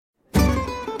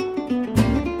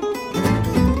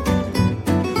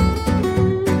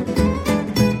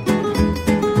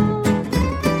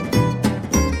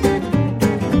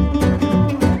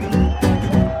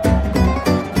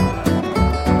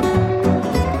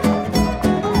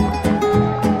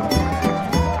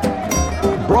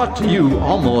brought to you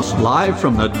almost live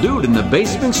from the Dude in the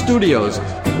Basement studios.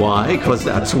 Why? Because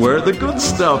that's where the good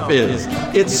stuff is.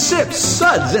 It's Sips,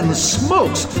 Suds, and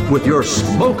Smokes with your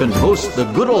smoking host, the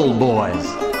good old boys.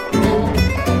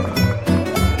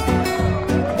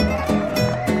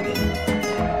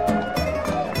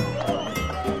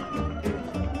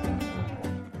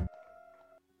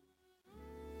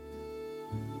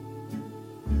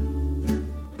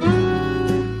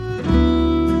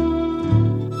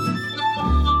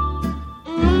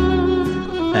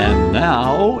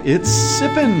 Now it's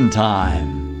sippin'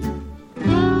 time.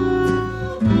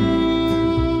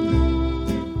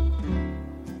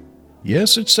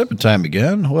 Yes, it's sippin' time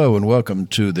again. Hello and welcome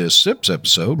to this Sips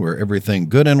episode where everything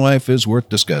good in life is worth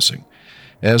discussing.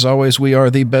 As always, we are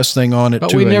the best thing on at 2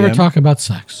 a.m. But we never talk about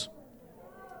sex.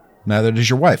 Neither does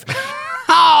your wife.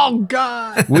 Oh,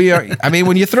 God. We are. I mean,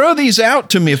 when you throw these out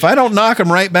to me, if I don't knock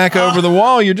them right back over the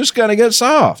wall, you're just going to get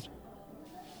soft.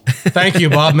 Thank you,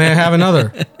 Bob. May I have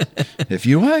another? If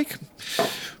you like.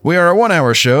 We are a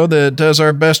 1-hour show that does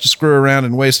our best to screw around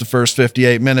and waste the first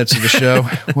 58 minutes of the show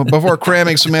before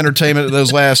cramming some entertainment at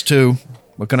those last two.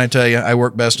 What can I tell you? I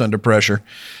work best under pressure.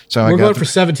 So We're going for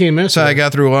 17 minutes. So I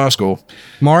got through law school.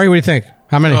 Maury, what do you think?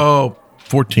 How many?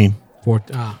 14.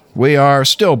 We are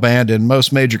still banned in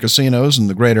most major casinos in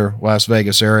the greater Las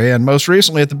Vegas area, and most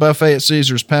recently at the buffet at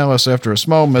Caesar's Palace after a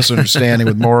small misunderstanding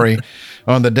with Maury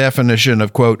on the definition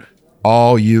of, quote,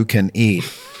 all you can eat.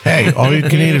 Hey, all you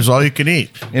can eat is all you can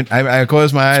eat. And I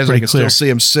close my eyes, I can still see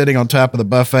him sitting on top of the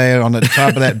buffet on the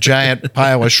top of that giant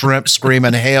pile of shrimp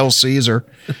screaming, Hail Caesar.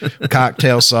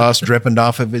 Cocktail sauce dripping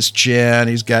off of his chin.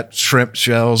 He's got shrimp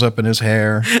shells up in his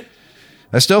hair.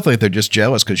 I still think they're just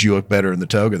jealous because you look better in the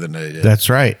toga than they did. That's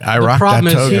right. I rocked that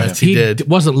toga. He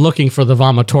wasn't looking for the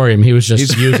vomitorium. He was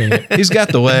just using it. He's got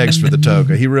the legs for the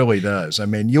toga. He really does. I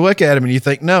mean, you look at him and you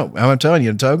think, no, I'm telling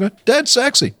you, the toga, dead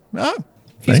sexy. Oh,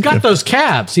 He's got those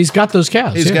calves. He's got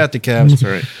the calves. That's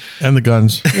right. And the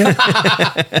guns.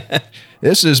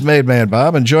 This is Made Man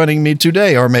Bob, and joining me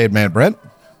today are Made Man Brent.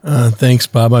 Thanks,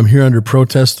 Bob. I'm here under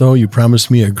protest, though. You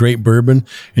promised me a great bourbon,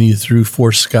 and you threw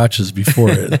 4 scotches before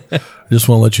it. I just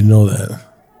want to let you know that.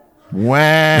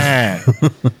 Wow.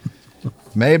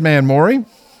 Made Man Maury.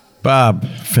 Bob,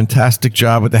 fantastic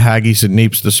job with the Haggies and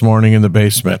Neeps this morning in the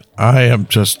basement. I am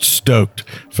just stoked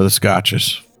for the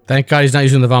scotches. Thank God he's not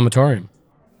using the vomitorium.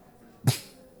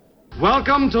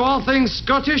 Welcome to All Things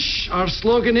Scottish. Our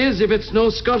slogan is, if it's no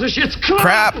Scottish, it's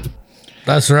crap.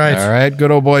 That's right. All right,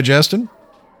 good old boy Justin.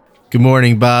 Good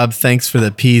morning, Bob. Thanks for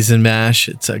the peas and mash.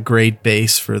 It's a great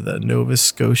base for the Nova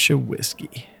Scotia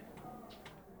whiskey.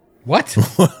 What?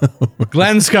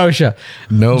 Glen Scotia.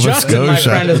 Nova Justin, Scotia. my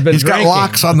friend, has been He's drinking. got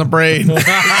locks on the brain.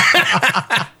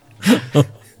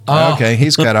 Okay,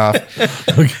 he's cut off.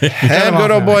 Okay. And good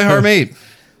old boy Harmeet.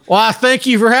 Well, I thank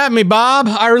you for having me, Bob.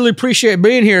 I really appreciate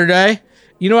being here today.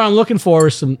 You know what I'm looking for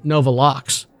is some Nova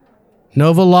Lox.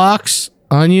 Nova Lox,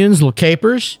 onions, little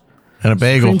capers. And a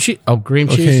bagel. Cream cheese. Oh, cream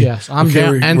cheese, yes. I'm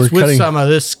down. And with some of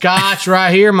this scotch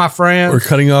right here, my friend. We're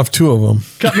cutting off 2 of them.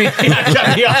 Cut me off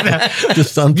that.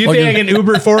 Just unplug You think I can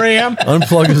Uber 4 a.m.?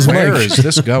 Unplug his Where mic. is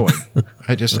this going?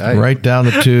 Right down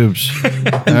the tubes.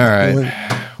 All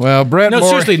right. Well, Brett No,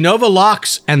 Maury, seriously, Nova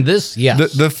Lox and this,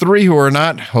 yes. the 3 who are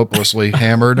not hopelessly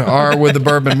hammered are with the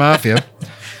Bourbon Mafia.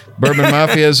 Bourbon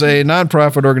Mafia is a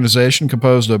nonprofit organization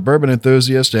composed of bourbon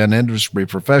enthusiasts and industry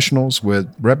professionals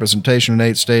with representation in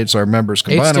 8 states. Our members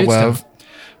combine a love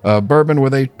of bourbon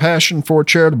with a passion for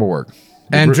charitable work.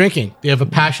 And drinking. They have a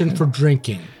passion for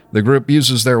drinking. The group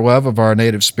uses their love of our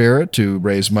native spirit to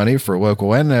raise money for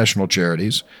local and national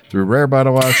charities through rare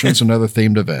bottle auctions and other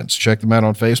themed events. Check them out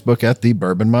on Facebook at The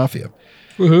Bourbon Mafia.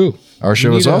 Woohoo. Our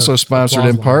show is also sponsored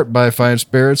in part by Fine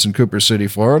Spirits in Cooper City,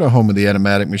 Florida, home of the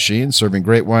Enigmatic Machine, serving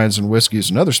great wines and whiskeys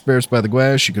and other spirits by the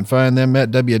glass. You can find them at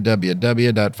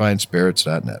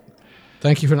www.finespirits.net.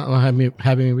 Thank you for not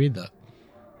having me read that.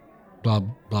 Blah,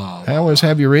 blah. I always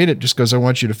have you read it just because I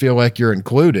want you to feel like you're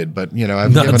included, but, you know,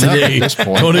 I've given up at this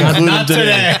point. Don't include him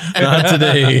today. Not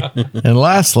today. And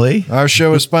lastly, our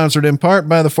show is sponsored in part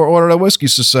by the Fort Lauderdale Whiskey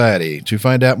Society. To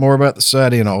find out more about the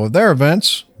Society and all of their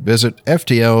events, visit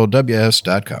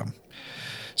ftlws.com.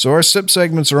 So our sip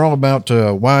segments are all about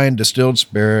wine, distilled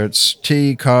spirits,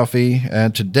 tea, coffee,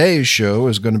 and today's show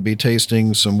is going to be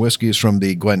tasting some whiskeys from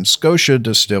the Glen Scotia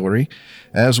distillery,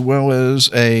 as well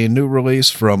as a new release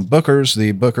from Booker's,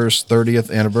 the Booker's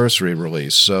 30th anniversary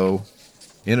release. So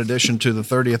in addition to the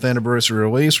 30th anniversary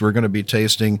release, we're going to be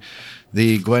tasting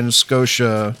the Glen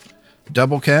Scotia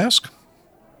Double Cask,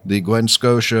 the Glen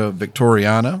Scotia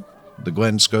Victoriana, the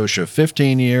Glen Scotia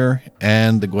 15-year,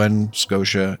 and the Glen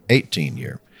Scotia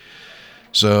 18-year.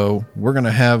 So we're going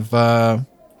to have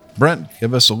Brent,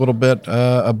 give us a little bit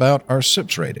about our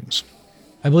SIPS ratings.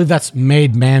 I believe that's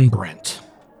Made Man Brent.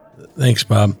 Thanks,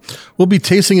 Bob. We'll be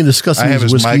tasting and discussing I have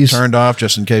these his mic whiskeys. turned off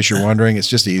just in case you're wondering. It's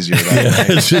just easier that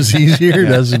way. It's just easier.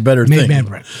 That's a better Made thing. Man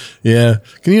Brent. Yeah.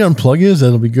 Can you unplug his?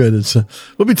 That'll be good.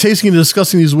 We'll be tasting and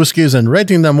discussing these whiskeys and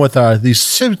rating them with these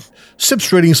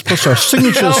sips ratings plus our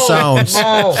signature sounds.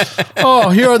 Oh,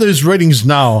 here are these ratings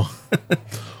now.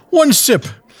 1 sip.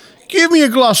 Give me a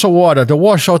glass of water to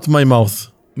wash out my mouth.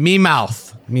 Me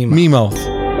mouth. Me mouth.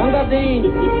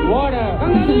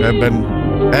 I've been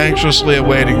anxiously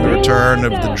awaiting the return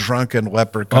of the drunken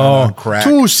leprechaun on crack.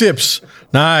 2 sips.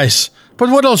 Nice. But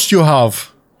what else do you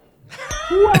have?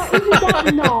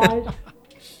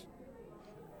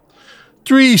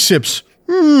 3 sips.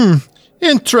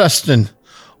 Interesting.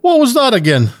 What was that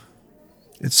again?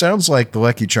 It sounds like the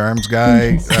Lucky Charms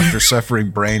guy after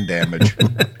suffering brain damage.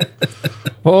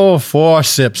 4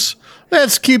 sips.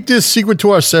 Let's keep this secret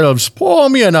to ourselves. Pour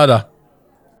me another.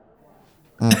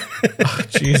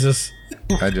 Jesus.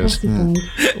 I just...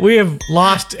 We have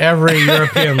lost every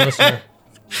European listener.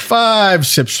 5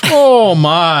 sips. Oh,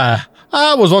 my.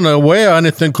 I was unaware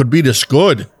anything could be this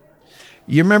good.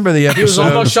 You remember the episode... He was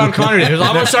almost Sean Connery. He was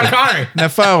almost Sean Connery. Now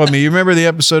follow me. You remember the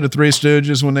episode of Three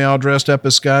Stooges when they all dressed up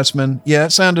as Scotsmen? Yeah,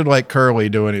 it sounded like Curly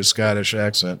doing his Scottish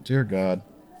accent. Dear God.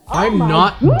 I'm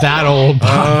not that old.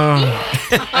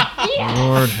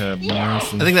 Lord have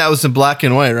mercy. I think that was in black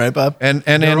and white, right, Bob? And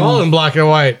They're all in black and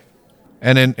white.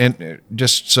 And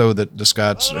just so that the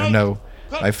Scots know,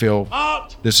 I feel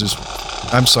this is...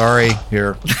 I'm sorry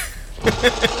here.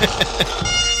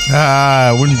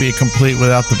 It wouldn't be complete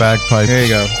without the bagpipes. There you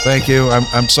go. Thank you.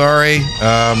 I'm sorry.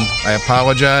 I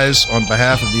apologize on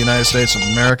behalf of the United States of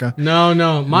America.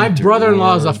 No. My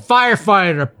brother-in-law is a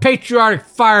firefighter, a patriotic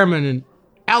fireman in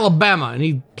Alabama, and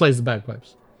he plays the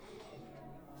bagpipes.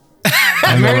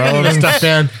 And the relevance. Stuff,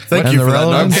 man. Thank you for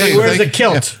that. Okay, He wears a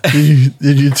kilt. Did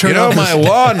you turn You know, off my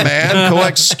lawn man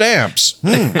collects stamps.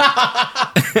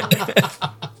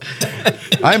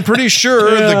 I'm pretty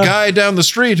sure the guy down the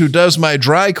street who does my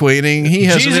dry cleaning, he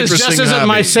has an Jesus interesting just isn't hobby.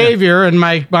 my savior and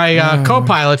my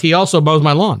co-pilot. He also mows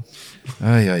my lawn.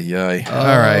 Ay, ay, ay.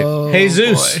 All right.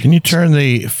 Jesus. Can you turn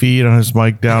the feed on his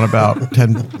mic down about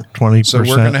 10-20%? So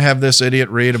we're going to have this idiot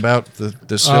read about the Oh,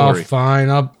 distillery. fine.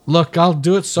 I'll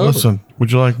do it sober. Listen,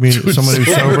 would you like me, somebody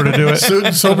who's sober, to do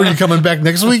it? Sober, you coming back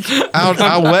next week?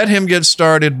 I'll let him get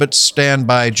started, but stand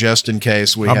by just in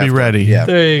case we I'll have be to. ready. Yeah.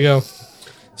 There you go.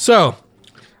 So,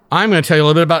 I'm going to tell you a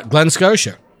little bit about Glen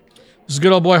Scotia. This is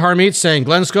good old boy Harmeet saying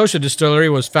Glen Scotia Distillery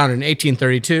was founded in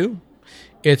 1832.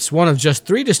 It's one of just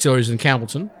 3 distilleries in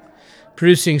Campbellton,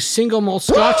 producing single malt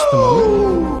scotch at the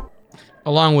moment,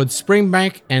 along with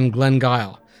Springbank and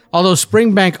Glengyle. Although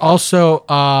Springbank also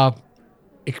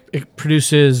it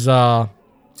produces Scotch.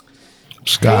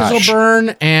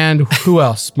 Hazelburn and who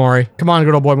else? Maury, come on,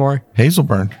 good old boy Maury.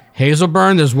 Hazelburn.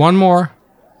 Hazelburn. There's one more.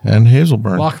 And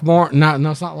Hazelburn. Lockmore.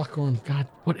 No, it's not Lockmore. God,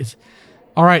 what is?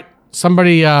 All right,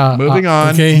 somebody. Moving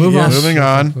on. okay, Move on. Moving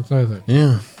on.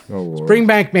 Yeah.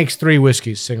 Springbank makes 3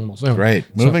 whiskeys, single malts. Anyway,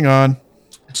 Great. Moving on.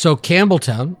 So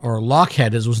Campbelltown, or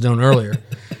Lockhead as was known earlier,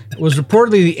 was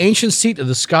reportedly the ancient seat of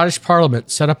the Scottish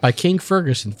Parliament set up by King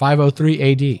Fergus in 503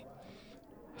 AD.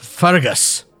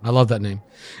 Fergus. I love that name.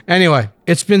 Anyway,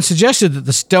 it's been suggested that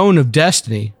the Stone of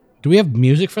Destiny... Do we have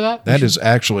music for that? That is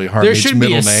actually There Harmeet's should be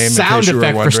middle a name. sound in case you were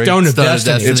effect for wondering. Stone of Stone of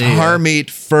Destiny. Destiny. It's Yeah. Harmeet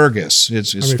Fergus.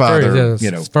 It's his I mean, father. Fergus,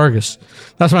 You know. it's Fergus.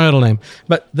 That's my middle name.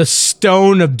 But the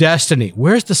Stone of Destiny.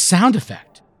 Where's the sound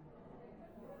effect?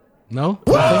 No?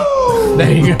 Nothing?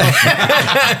 There you go.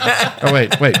 Oh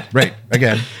wait.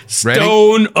 Again. Ready?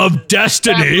 Stone of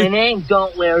Destiny. name,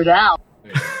 don't wear it out.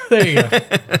 There you go.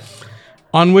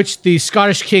 On which the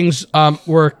Scottish kings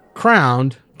were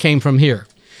crowned came from here.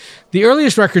 The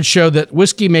earliest records show that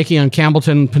whiskey making on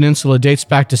Campbellton Peninsula dates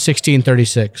back to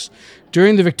 1636.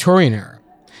 During the Victorian era,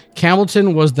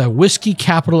 Campbellton was the whiskey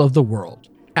capital of the world.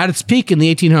 At its peak in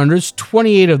the 1800s,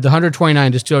 28 of the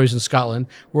 129 distilleries in Scotland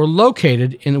were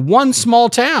located in one small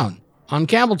town on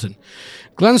Campbellton.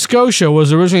 Glen Scotia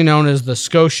was originally known as the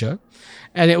Scotia,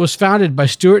 and it was founded by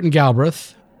Stuart and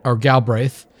Galbraith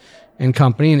and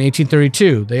Company in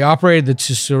 1832. They operated the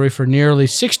distillery for nearly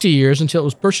 60 years until it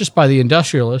was purchased by the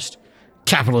industrialist,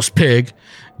 capitalist pig,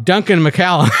 Duncan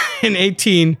McCallum in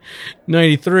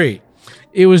 1893.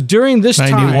 It was during this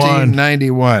 91. time...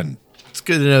 1991. It's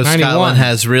good to know 91. Scotland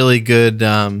has really good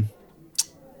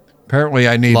Apparently,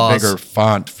 I need Laws. bigger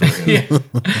font for it.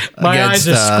 My against,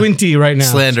 eyes are squinty right now.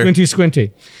 slander.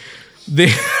 Squinty.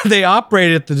 They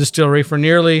operated the distillery for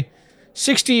nearly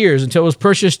 60 years until it was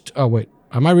purchased... Oh, wait.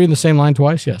 Am I reading the same line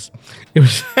twice? Yes. It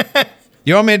was...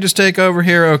 You want me to just take over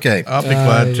here? Okay. I'll be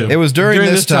glad to. It was during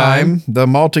this time the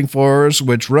malting floors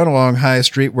which run along High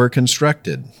Street were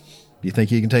constructed. Do you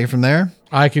think you can take it from there?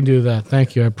 I can do that.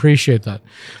 Thank you. I appreciate that.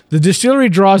 The distillery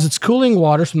draws its cooling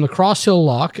waters from the Cross Hill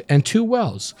Lock and 2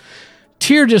 wells.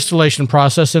 Tier distillation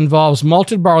process involves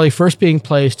malted barley first being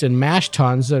placed in mash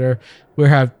tuns where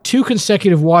have 2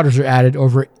 consecutive waters are added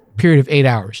over a period of 8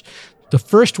 hours. The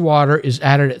first water is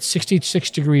added at 66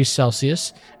 degrees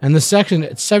Celsius and the second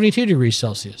at 72 degrees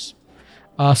Celsius.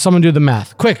 Someone do the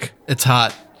math. Quick. It's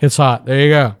hot. It's hot. There you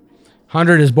go.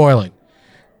 100 is boiling.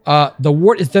 The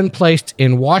wort is then placed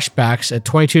in washbacks at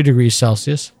 22 degrees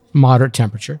Celsius, moderate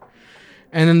temperature,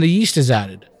 and then the yeast is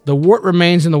added. The wort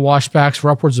remains in the washbacks for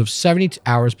upwards of 70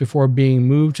 hours before being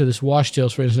moved to this wash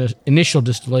stills for initial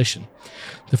distillation.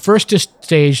 The first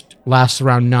stage lasts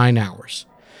around 9 hours.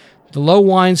 The low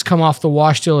wines come off the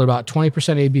wash still at about 20%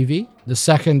 ABV. The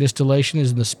second distillation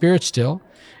is in the spirit still,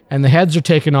 and the heads are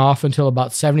taken off until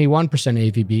about 71%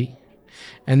 ABV,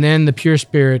 and then the pure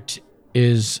spirit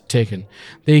is taken.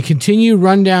 They continue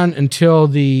rundown until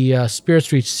the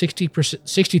spirits reach 63%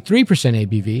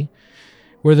 ABV,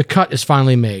 where the cut is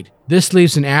finally made. This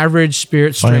leaves an average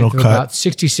spirit strength of about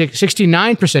 69%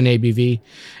 ABV,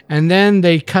 and then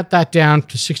they cut that down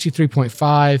to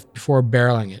 63.5 before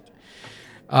barreling it.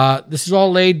 This is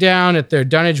all laid down at their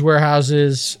dunnage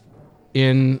warehouses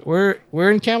in where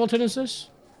in Campbellton is this?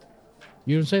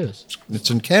 You didn't say this. It's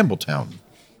in Campbelltown.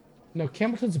 No,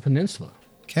 Campbellton's a peninsula.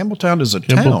 Campbelltown is a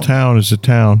town. Campbelltown is a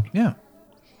town. Yeah.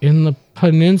 In the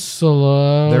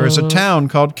peninsula. There is a town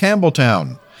called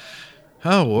Campbelltown.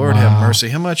 Oh, Lord have mercy.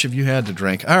 How much have you had to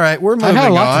drink? All right, we're moving on. I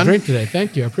had a lot to drink today.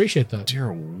 Thank you. I appreciate that.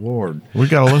 Dear Lord. We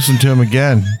got to listen to him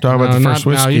again. Talk about the first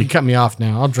whiskey. No, you can cut me off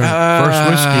now. I'll drink First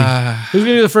whiskey. Who's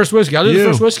going to do the first whiskey? I'll do the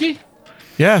first whiskey?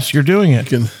 Yes, you're doing it.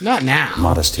 Not now.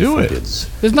 Modesty Do it. forbids.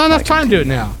 There's not enough time to do it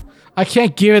now. I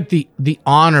can't give it the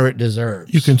honor it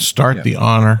deserves. You can start the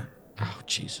honor. Oh,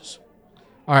 Jesus.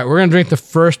 All right, we're going to drink the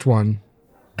first one.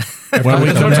 There's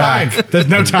no time. There's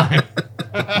no time.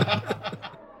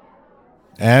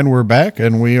 And we're back,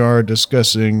 and we are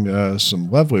discussing some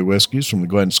lovely whiskeys from the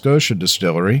Glen Scotia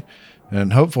distillery.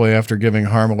 And hopefully, after giving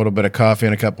Harm a little bit of coffee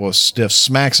and a couple of stiff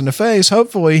smacks in the face,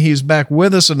 hopefully he's back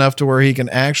with us enough to where he can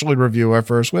actually review our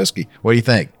first whiskey. What do you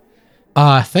think?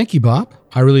 Thank you, Bob.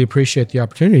 I really appreciate the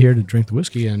opportunity here to drink the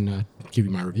whiskey and give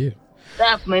you my review.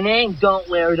 That's my name. Don't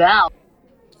wear it out.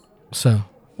 So,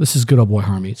 this is good old boy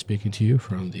Harmeet speaking to you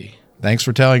from the... Thanks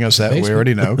for telling us that. We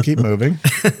already know. Keep moving.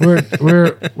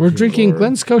 We're drinking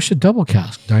Glen Scotia Double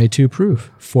Cask, 92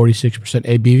 proof, 46%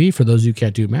 ABV. For those who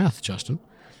can't do math, Justin.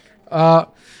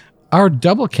 Our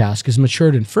double cask is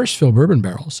matured in first fill bourbon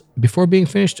barrels before being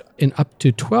finished in up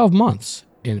to 12 months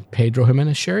in Pedro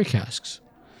Jimenez sherry casks.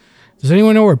 Does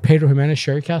anyone know where Pedro Jimenez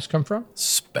sherry casks come from?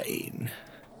 Spain.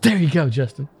 There you go,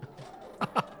 Justin.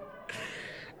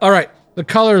 All right. The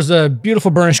color is a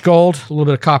beautiful burnished gold, a little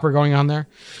bit of copper going on there.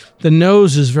 The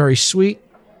nose is very sweet,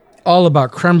 all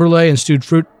about creme brulee and stewed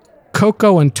fruit.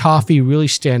 Cocoa and toffee really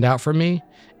stand out for me,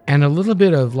 and a little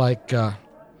bit of like, oh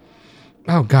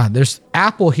God, there's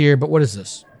apple here, but what is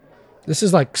this? This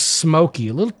is like smoky,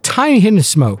 a little tiny hint of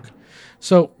smoke.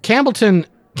 So Campbellton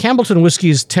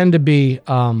whiskeys tend to be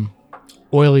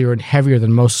oilier and heavier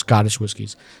than most Scottish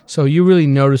whiskeys. So you really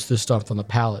notice this stuff on the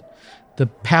palate. The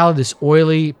palate is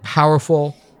oily,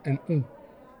 powerful, and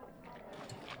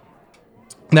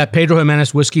that Pedro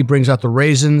Jimenez whiskey brings out the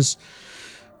raisins,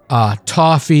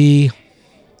 toffee, a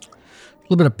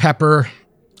little bit of pepper.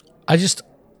 I just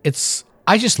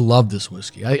love this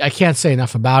whiskey. I can't say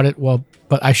enough about it. Well,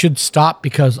 but I should stop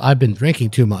because I've been drinking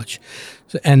too much,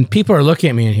 and people are looking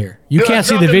at me in here. You can't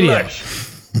see the video.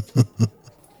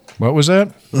 What was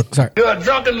that? Sorry. You're a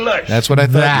drunken lush. That's what I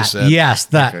thought you said. Yes,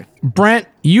 that. Okay. Brent,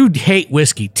 you hate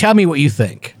whiskey. Tell me what you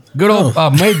think. Good old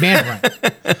made man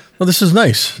Brent. Well, this is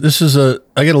nice.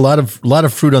 I get a lot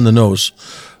of fruit on the nose,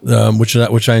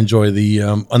 which I enjoy. The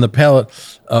on the palate,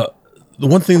 the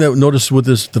one thing that I noticed with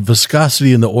this, the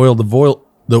viscosity in the oil, the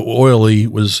oily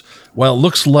was, while it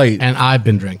looks light, And I've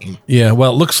been drinking. yeah,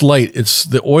 while it looks light, it's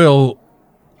the oil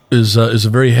is a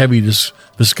very heavy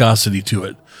viscosity to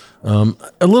it. A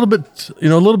little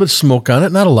bit smoke on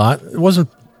it, not a lot. It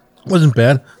wasn't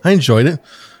bad. I enjoyed it.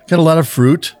 Got a lot of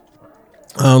fruit,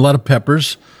 a lot of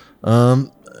peppers.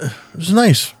 It was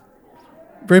nice,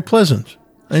 very pleasant.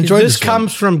 I enjoyed this. This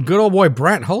comes from good old boy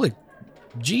Brent. Holy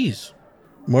jeez.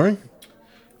 Morning.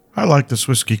 I like this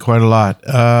whiskey quite a lot.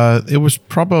 It was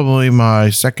probably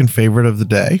my second favorite of the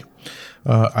day.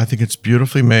 I think it's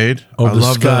beautifully made. I Of the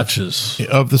love scotches.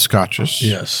 Of the scotches.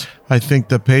 Yes. I think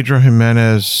the Pedro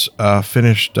Jimenez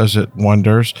finish does it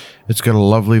wonders. It's got a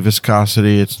lovely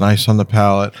viscosity. It's nice on the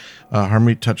palate.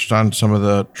 Hermie touched on some of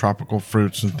the tropical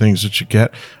fruits and things that you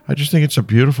get. I just think it's a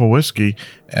beautiful whiskey.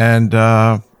 And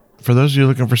for those of you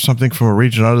looking for something from a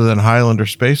region other than Highland or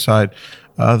Speyside,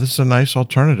 this is a nice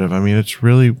alternative. I mean, it's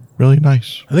really, really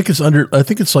nice. I think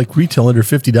it's like retail under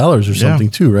 $50 or something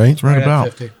too, right? It's right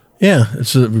about. 50. Yeah,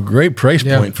 it's a great price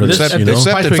point for this. Except- You know? except-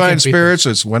 Except Price at we Fine can't beat Spirits,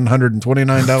 it's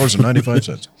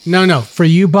 $129.95. No. For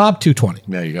you, Bob, $220.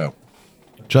 There you go.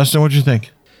 Justin, what'd you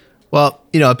think? Well,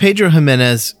 a Pedro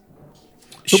Jimenez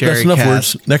sherry that's enough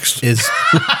cask words. Next. is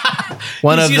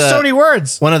one of so many the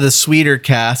words. one of the sweeter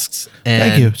casks. And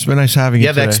Thank you. It's been nice having you you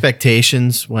have today.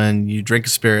 expectations when you drink a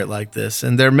spirit like this,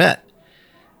 and they're met.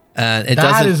 And it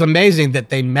That doesn't. is amazing that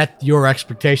they met your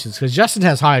expectations because Justin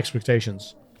has high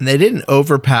expectations. And they didn't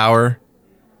overpower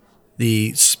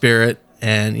the spirit,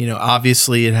 and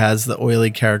obviously it has the oily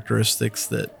characteristics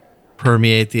that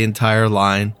permeate the entire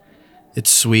line. It's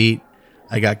sweet.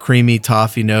 I got creamy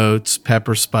toffee notes,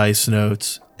 pepper spice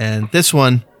notes, and this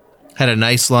one had a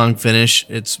nice long finish.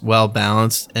 It's well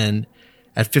balanced, and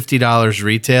at $50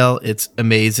 retail, it's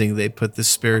amazing they put this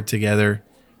spirit together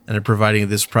and are providing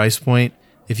this price point.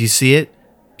 If you see it,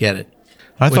 get it.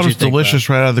 I thought it was delicious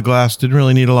right out of the glass. Didn't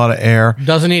really need a lot of air.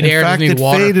 Doesn't need air, In doesn't fact, need it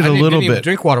water. faded I a didn't- little didn't even bit.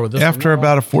 drink water with this After one.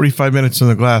 about 45 minutes in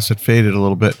the glass, it faded a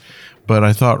little bit. But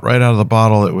I thought right out of the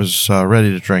bottle, it was ready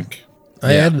to drink.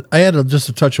 I had just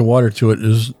a touch of water to it.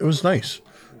 It was nice.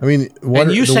 I mean, water.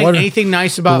 And you the saying water, anything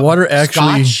nice about the water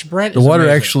actually? Scotch, Brent, the is water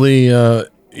amazing. actually,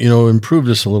 improved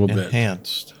us a little bit.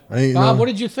 Enhanced. Bob, what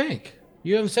did you think?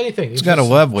 You haven't said anything. It's got a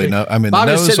lovely note. I mean, Bob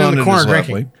the is nose sitting in on the it corner is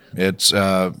drinking. lovely. It's,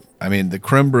 the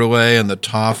creme brulee and the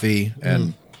toffee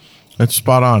and It's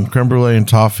spot on. Creme brulee and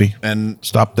toffee. and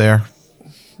Stop there.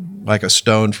 like a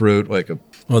stone fruit, like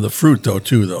Well, the fruit though.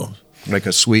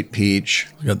 a sweet peach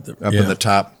You got the- up yeah. in the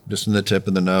top, just in the tip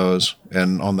of the nose,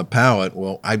 and on the palate.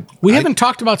 Well, We I- haven't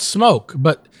talked about smoke,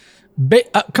 but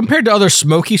compared to other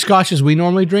smoky scotches we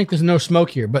normally drink, there's no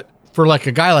smoke here. But for like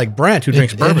a guy like Brent who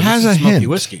drinks bourbon, it has this a is smoky hint.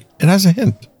 whiskey. It has a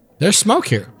hint. There's smoke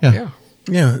here. Yeah.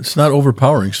 Yeah, it's not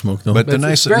overpowering smoke though. But the it's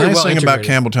nice very well thing about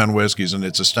integrated. Campbelltown whiskeys, and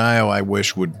it's a style I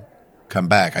wish would come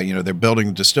back. They're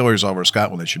building distilleries all over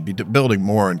Scotland. They should be building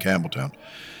more in Campbelltown.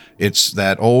 It's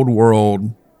that old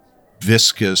world,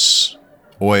 viscous,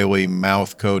 oily,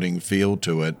 mouth coating feel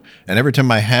to it. And every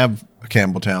time I have a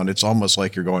Campbelltown, it's almost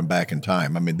like you're going back in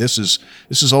time. I mean, this is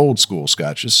old school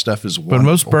Scotch. This stuff is wonderful. But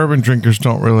most bourbon drinkers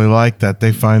don't really like that.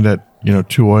 They find it,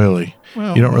 too oily.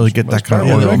 You don't really get that kind of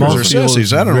bourbon oil. drinkers Mouthfeel are is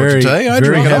sissies. I don't know what to very- tell you. I very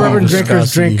drink heavy heavy. Bourbon drinkers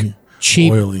viscosity, drink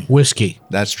cheap oily. whiskey.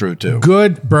 That's true too.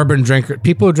 Good bourbon drinker.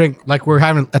 People who drink like we're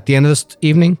having at the end of this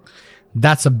evening,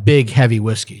 that's a big heavy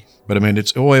whiskey. But I mean,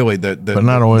 it's oily. But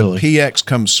not oily. The PX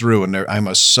comes through, and I'm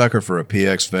a sucker for a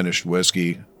PX finished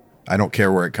whiskey. I don't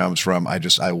care where it comes from. I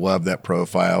love that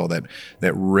profile, that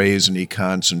raisiny,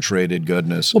 concentrated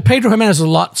goodness. Well, Pedro Jimenez is a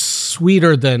lot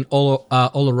sweeter than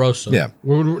Oloroso.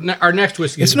 Yeah. Our next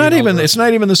whiskey. It's not even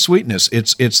the sweetness.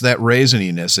 It's that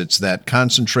raisininess. It's that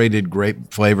concentrated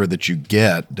grape flavor that you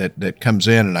get that comes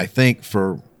in. And I think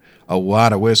for a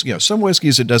lot of whiskey, some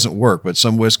whiskeys it doesn't work, but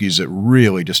some whiskeys it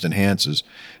really just enhances.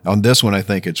 On this one, I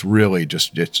think it's really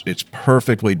just it's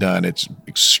perfectly done. It's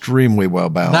extremely well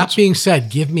That balanced. being said,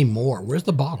 give me more. Where's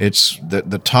the bottle? It's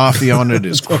the toffee on it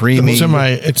is creamy.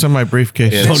 It's in my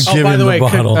briefcase. It's- Don't give by him the way,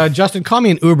 bottle. Justin, call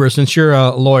me an Uber since you're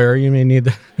a lawyer. You may need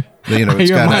the. It's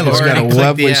You're my got a lord.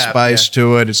 lovely Click the app, spice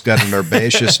to it. It's got an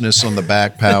herbaceousness on the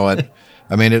back palate.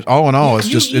 I mean, all in all, it's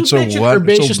just it's a mentioned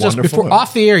wonderful. before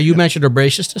off the air. You mentioned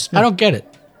herbaceousness. I don't get it.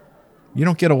 You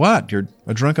don't get a lot. You're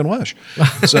a drunken lush.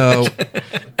 So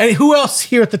And who else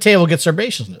here at the table gets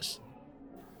herbaceousness?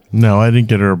 No, I didn't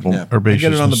get herbal yeah, I herbaceousness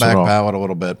get it on the back at all. palate a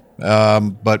little bit,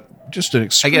 but just an I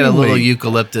extremely get a little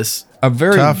eucalyptus. a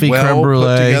very Toffee, creme well put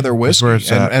brulee together is whiskey, where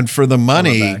it's at. and for the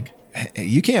money, back.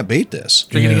 you can't beat this.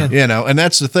 Drink it again. And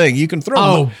that's the thing. You can throw.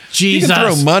 Oh, Jesus. You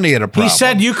can throw money at a problem. He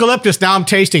said eucalyptus. Now I'm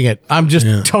tasting it. I'm just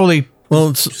totally Well,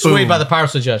 it's swayed by the power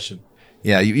suggestion.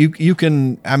 Yeah, you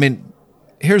can. I mean,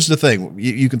 here's the thing: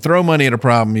 you can throw money at a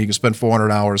problem. You can spend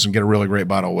 $400 and get a really great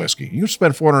bottle of whiskey. You can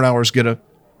spend $400 get a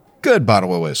good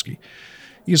bottle of whiskey.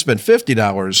 You can spend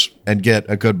 $50 and get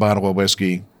a good bottle of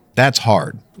whiskey. That's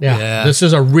hard. Yeah. This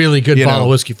is a really good You bottle know, of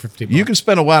whiskey for $50. You can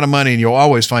spend a lot of money and you'll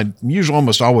almost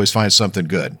always find something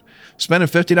good. Spending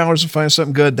 $50 to find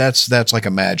something good, that's like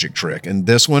a magic trick. And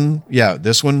this one,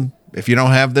 if you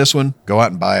don't have this one, go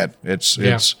out and buy it. It's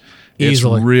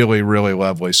Easily. really, really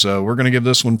lovely. So we're going to give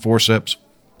this one 4 sips.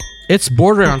 It's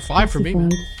bordering on 5 for me,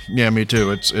 man. Yeah, me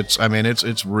too.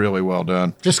 It's really well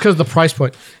done. Just because of the price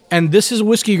point. And this is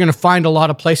whiskey you're going to find a lot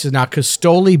of places now because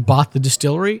Stoli bought the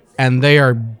distillery and they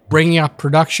are bringing up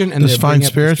production. And Does Fine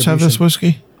Spirits have this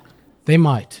whiskey? They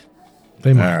might.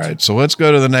 All right, so let's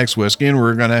go to the next whiskey, and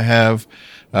we're going to have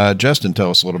Justin tell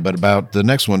us a little bit about the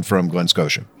next one from Glen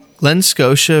Scotia. Glen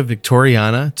Scotia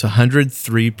Victoriana. It's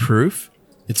 103 proof.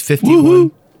 It's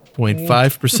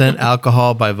 51.5%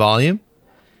 alcohol by volume.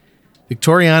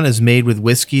 Victoriana is made with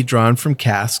whiskey drawn from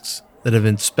casks that have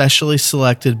been specially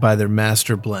selected by their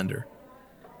master blender.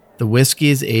 The whiskey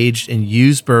is aged in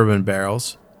used bourbon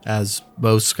barrels, as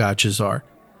most scotches are,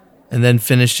 and then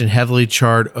finished in heavily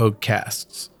charred oak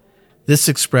casks. This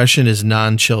expression is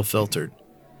non-chill filtered.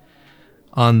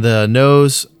 On the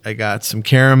nose, I got some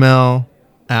caramel,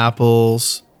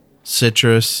 apples,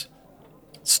 citrus,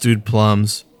 stewed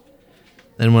plums.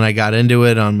 Then when I got into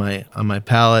it on my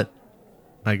palate,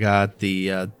 I got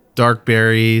the dark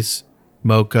berries,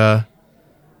 mocha,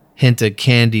 hint of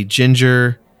candied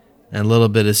ginger, and a little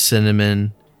bit of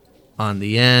cinnamon on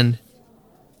the end.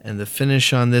 And the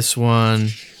finish on this one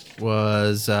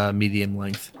was medium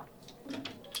length.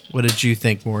 What did you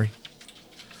think, Maury?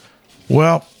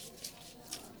 Well,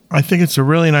 I think it's a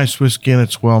really nice whiskey and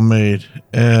it's well made.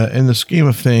 In the scheme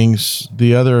of things,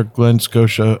 the other Glen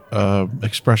Scotia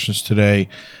expressions today,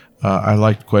 I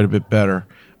liked quite a bit better.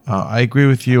 I agree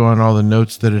with you on all the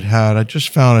notes that it had. I just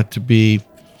found it to be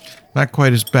not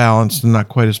quite as balanced and not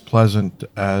quite as pleasant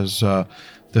as the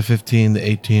 15, the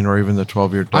 18, or even the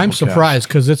 12-year double I'm surprised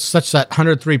because it's such that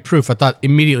 103 proof. I thought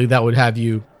immediately that would have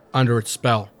you under its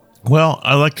spell. Well,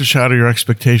 I like to shatter your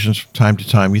expectations from time to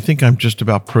time. You think I'm just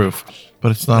about proof,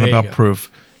 but it's not about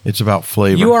proof. It's about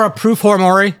flavor. You are a proof whore,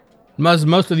 Maury.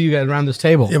 Most of you guys around this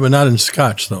table. Yeah, but not in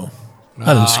Scotch, though.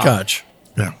 Not in Scotch.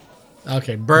 Yeah.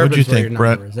 Okay, bourbon's What'd you where think, your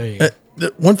Brett? number is. There you go.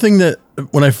 The one thing that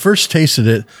when I first tasted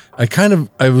it, I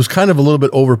was kind of a little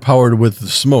bit overpowered with the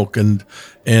smoke, and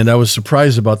I was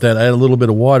surprised about that. I had a little bit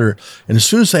of water, and as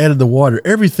soon as I added the water,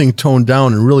 everything toned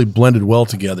down and really blended well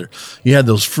together. You had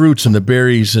those fruits and the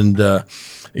berries, and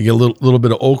you get a little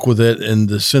bit of oak with it, and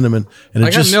the cinnamon, and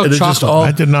I got milk chocolate.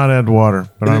 I did not add water,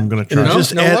 but I'm going to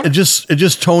try. It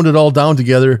just toned it all down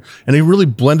together, and it really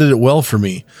blended it well for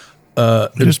me.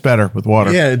 It is better with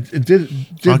water. Yeah, it did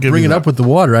bring it up with the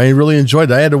water. I really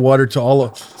enjoyed it. I added water to all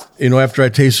of, after I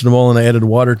tasted them all, and I added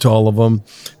water to all of them,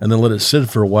 and then let it sit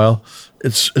for a while.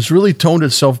 It's really toned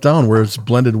itself down where it's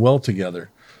blended well together,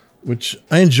 which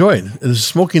I enjoyed. The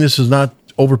smokiness is not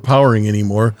overpowering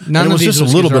anymore. None it was of these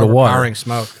just a little bit of water. Overpowering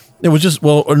smoke. It was just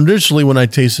initially when I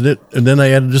tasted it, and then I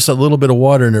added just a little bit of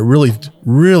water, and it really,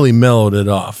 really mellowed it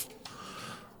off.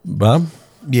 Bob?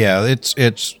 Yeah, it's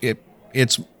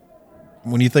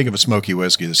when you think of a smoky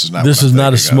whiskey, this is not. This is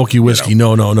not a smoky whiskey.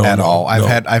 No, at all.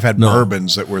 I've had no.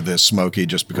 bourbons that were this smoky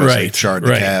just because they charred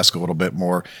the cask a little bit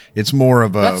more. It's more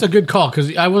of a. That's a good call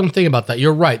because I wasn't thinking about that.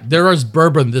 You're right. There is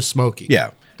bourbon this smoky.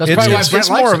 Yeah, that's probably why Brent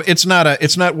likes it. It's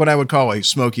not what I would call a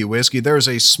smoky whiskey. There's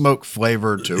a smoke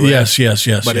flavor to it. Yes.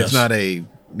 But it's not a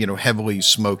heavily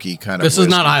smoky kind of. This is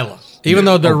not Isla, even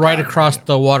though they're right across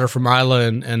the water from Isla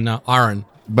and Aran.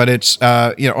 But it's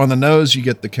on the nose you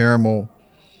get the caramel.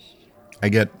 I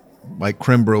get like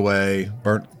creme brulee,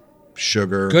 burnt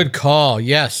sugar. Good call.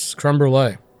 Yes, creme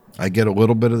brulee. I get a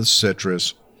little bit of the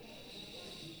citrus,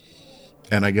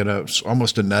 and I get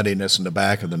almost a nuttiness in the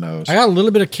back of the nose. I got a little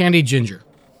bit of candied ginger.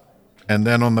 And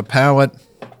then on the palate,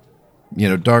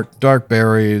 dark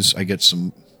berries. I get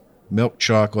some milk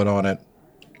chocolate on it.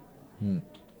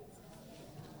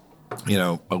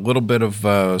 A little bit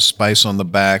of spice on the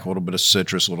back, a little bit of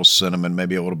citrus, a little cinnamon,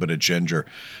 maybe a little bit of ginger.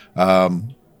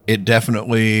 It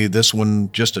definitely, this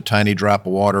one, just a tiny drop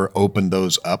of water opened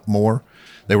those up more.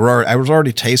 I was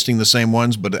already tasting the same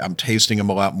ones, but I'm tasting them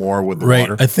a lot more with the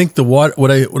water. I think the water.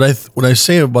 What I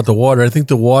say about the water, I think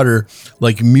the water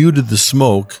muted the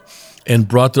smoke and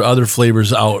brought the other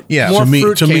flavors out. Yeah, more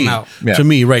fruit came out. Yeah. To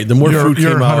me, right. The more fruit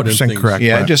came out. You're 100% correct.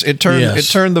 Yeah,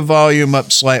 it turned the volume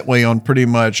up slightly on pretty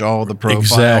much all the profile.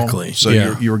 Exactly. So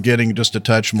you were getting just a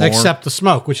touch more, except the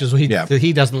smoke, which is what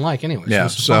he doesn't like anyway. Yeah.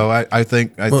 So I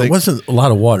think it wasn't a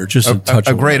lot of water, just a touch.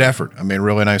 A of great water. effort. I mean,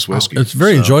 really nice whiskey. It's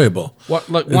very enjoyable.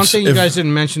 One thing you guys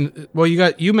didn't mention. Well,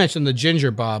 you mentioned the ginger,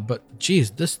 Bob, but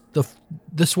geez, this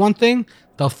one thing.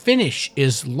 The finish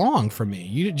is long for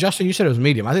me. Justin, you said it was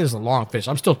medium. I think it's a long finish.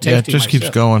 I'm still tasting. Yeah, it just keeps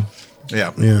going.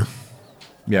 Yeah.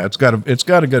 Yeah. It's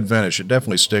got a good finish. It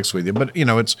definitely sticks with you. But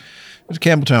it's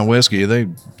Campbelltown whiskey.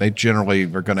 They generally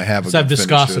are going to have a good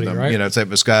viscosity, finish to them. right? It's that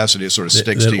viscosity. It sort of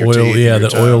sticks that to your oil, teeth. Yeah,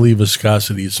 the oily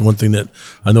viscosity. It's one thing that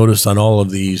I noticed on all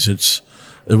of these. It's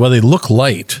while they look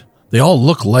light, They all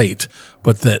look light,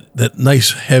 but that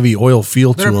nice heavy oil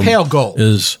feel to They're them pale gold.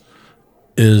 is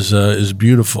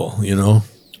beautiful. You know.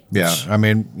 Yeah, I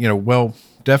mean,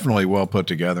 definitely well put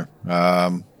together. I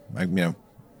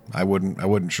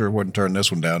wouldn't turn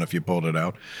this one down if you pulled it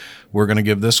out. We're going to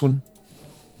give this one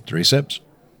 3 sips.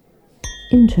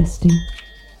 Interesting.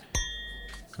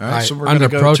 All right, so we're Under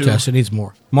going to go protest, it needs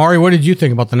more. Maury, what did you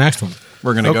think about the next one?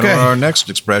 We're going to go Okay. to our next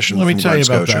expression. Let me from tell Glen you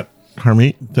about Scotia. that,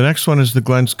 Harmeet. The next one is the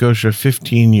Glen Scotia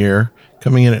 15-year,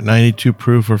 coming in at 92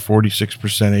 proof or 46%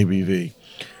 ABV.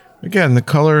 Again, the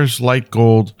color is light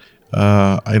gold.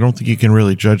 I don't think you can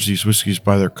really judge these whiskeys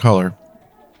by their color.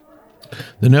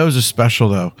 The nose is special,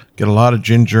 though. Get a lot of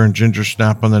ginger and ginger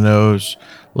snap on the nose,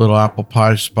 a little apple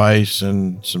pie spice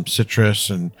and some citrus,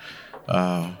 and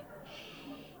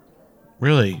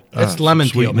really It's lemon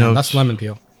sweet peel, man. notes. That's lemon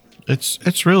peel.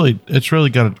 It's really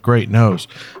got a great nose.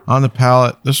 On the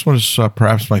palate, this one is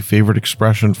perhaps my favorite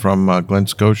expression from Glen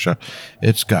Scotia.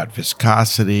 It's got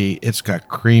viscosity, it's got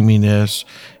creaminess,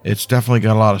 it's definitely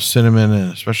got a lot of cinnamon,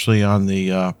 and especially on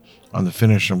the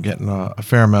finish, I'm getting a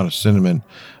fair amount of cinnamon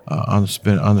on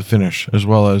the finish, as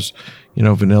well as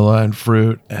vanilla and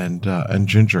fruit and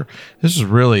ginger. This is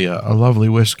really a lovely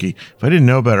whiskey. If I didn't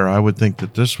know better, I would think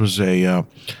that this was a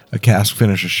cask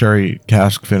finish, a sherry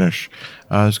cask finish.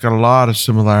 It's got a lot of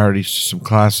similarities to some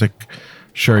classic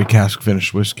sherry cask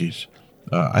finish whiskeys.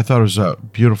 I thought it was a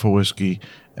beautiful whiskey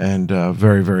and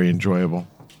very, very enjoyable.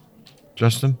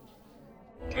 Justin?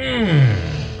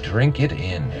 Drink it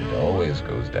in. It always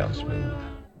goes down smooth.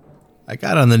 I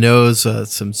got on the nose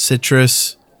some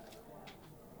citrus,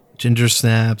 ginger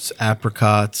snaps,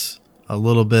 apricots, a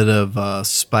little bit of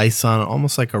spice on it,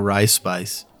 almost like a rye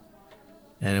spice.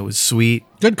 And it was sweet.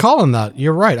 Good call on that.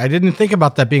 You're right. I didn't think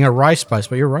about that being a rye spice,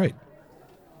 but you're right.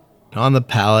 On the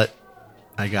palate,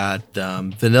 I got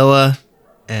vanilla,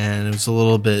 and it was a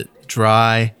little bit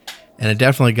dry, and it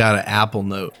definitely got an apple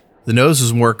note. The nose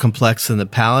was more complex than the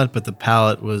palate, but the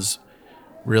palate was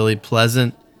really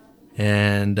pleasant,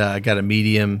 and I got a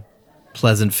medium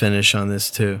pleasant finish on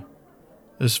this too.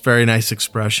 It was a very nice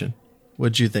expression.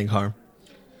 What'd you think, Harm?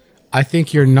 I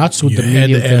think you're nuts with You the had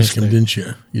medium to finish ask him, thing. didn't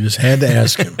you? You just had to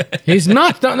ask him. He's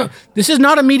not. No, this is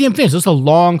not a medium finish. This is a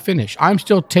long finish. I'm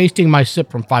still tasting my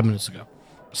sip from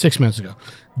 6 minutes ago.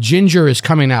 Ginger is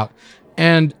coming out.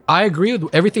 And I agree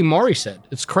with everything Maury said.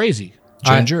 It's crazy.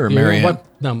 Ginger or Marianne?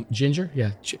 No, ginger?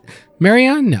 Yeah.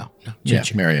 Marianne? No. Yeah,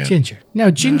 Ginger. Marianne. Ginger.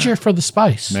 No, ginger for the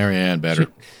spice. Marianne better.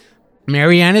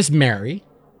 Marianne is Mary.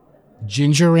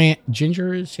 Ginger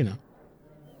is,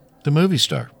 The movie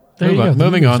star. There you go.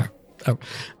 Moving on. Oh.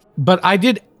 But I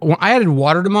added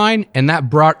water to mine, and that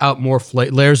brought out more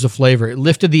layers of flavor. It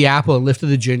lifted the apple and lifted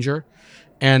the ginger.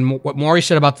 And what Maury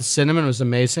said about the cinnamon was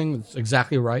amazing. It's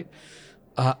exactly right.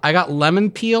 I got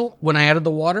lemon peel when I added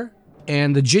the water,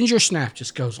 and the ginger snap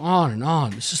just goes on and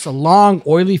on. It's just a long,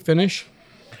 oily finish.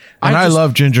 And I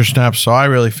love ginger snaps, so I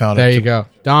really found it. There you go.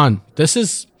 Don, this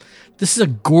is a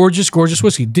gorgeous, gorgeous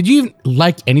whiskey. Did you even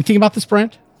like anything about this,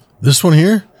 Brent? This one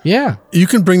here? Yeah. You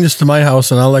can bring this to my house,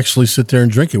 and I'll actually sit there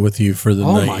and drink it with you for the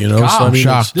Oh night. my You know, God. so I mean,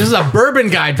 shocked. This is a bourbon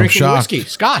guy drinking shocked. whiskey.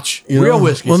 Scotch. you Real know,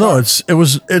 whiskey. Well, no,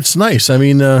 Sorry. it's nice. I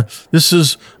mean, this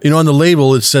is on the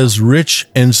label it says rich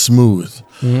and smooth,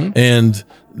 and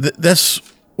that's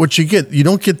what you get. You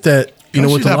don't get that. Can I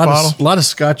With see a that lot bottle? of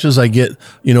scotches, I get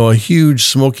a huge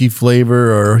smoky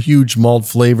flavor or a huge malt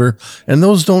flavor, and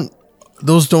those don't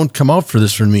come out for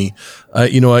this for me.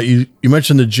 You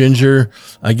mentioned the ginger.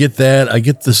 I get that. I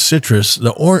get the citrus.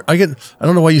 The orange. I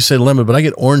don't know why you say lemon, but I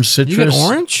get orange citrus. You get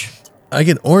orange? I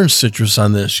get orange citrus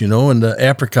on this, and the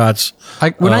apricots.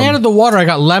 When I added the water, I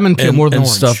got lemon peel and, more than and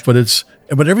orange. stuff,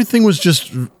 but everything was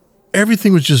just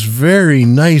very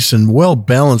nice and well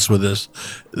balanced with this.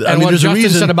 And what Justin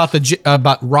said about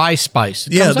about rye spice.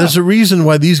 It comes there's out. a reason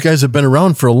why these guys have been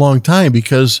around for a long time,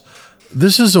 because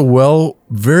this is a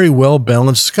very well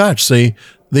balanced Scotch.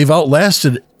 They've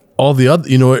outlasted all the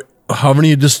other. How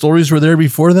many distilleries were there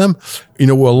before them?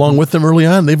 Along with them early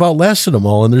on, they've outlasted them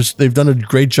all, and they've done a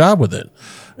great job with it.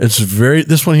 It's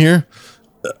this one here,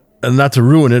 and not to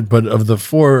ruin it, but of the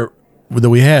 4 that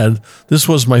we had, this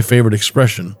was my favorite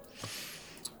expression.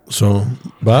 So,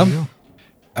 Bob?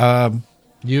 Do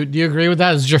you agree with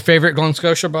that? Is this your favorite Glen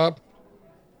Scotia, Bob?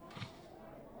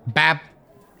 Bab?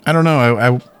 I don't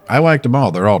know. I liked them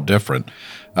all. They're all different.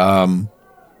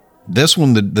 This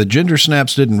one, the ginger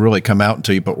snaps didn't really come out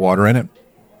until you put water in it.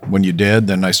 When you did,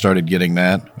 then I started getting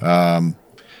that. I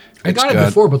got it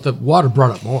before, but the water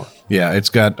brought up more. Yeah, it's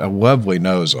got a lovely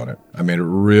nose on it. I mean, it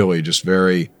really just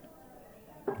very,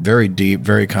 very deep,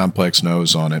 very complex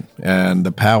nose on it. And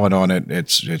the palate on it,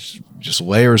 it's just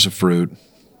layers of fruit,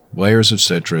 layers of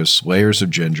citrus, layers of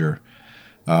ginger.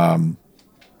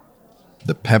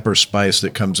 The pepper spice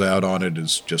that comes out on it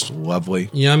is just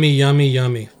lovely. Yummy, yummy,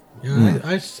 yummy.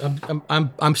 Yeah,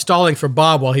 I'm stalling for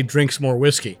Bob while he drinks more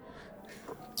whiskey.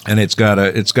 And it's got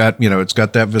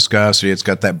that viscosity. It's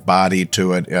got that body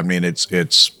to it. I mean, it's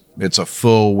a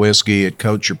full whiskey. It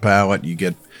coats your palate. You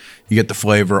get the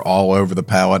flavor all over the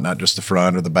palate, not just the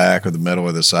front or the back or the middle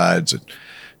or the sides.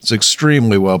 It's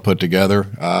extremely well put together.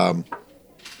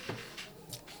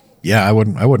 Yeah, I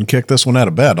wouldn't kick this one out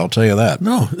of bed. I'll tell you that.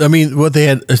 No, I mean, what they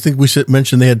had, I think we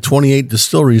mentioned they had 28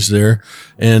 distilleries there,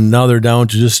 and now they're down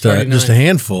to just a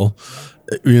handful.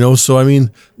 So I mean,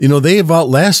 they have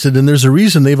outlasted, and there's a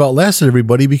reason they've outlasted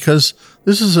everybody, because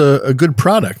this is a good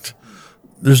product.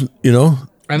 There's,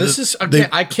 and this is okay.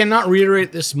 I cannot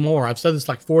reiterate this more. I've said this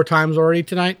like 4 times already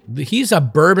tonight. He's a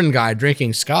bourbon guy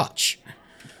drinking scotch.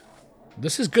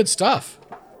 This is good stuff.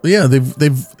 Yeah,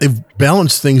 they've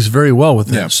balanced things very well with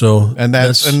that. So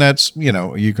that's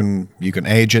you can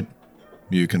age it,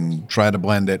 you can try to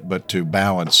blend it, but to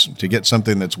get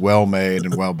something that's well made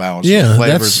and well balanced, the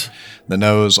flavors, the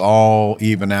nose all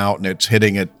even out, and it's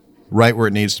hitting it right where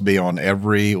it needs to be on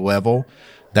every level.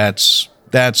 That's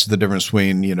the difference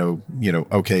between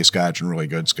okay Scotch and really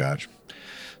good Scotch.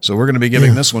 So we're going to be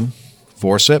giving this one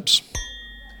 4 sips,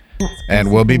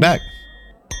 and we'll be back.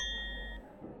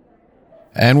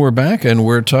 And we're back, and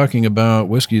we're talking about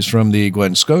whiskeys from the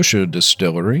Scotia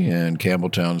Distillery in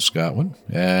Campbelltown, Scotland.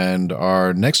 And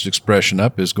our next expression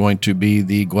up is going to be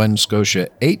the Scotia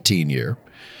 18-year.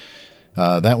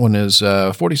 That one is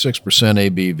 46%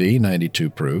 ABV, 92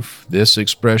 proof. This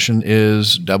expression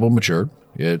is double matured.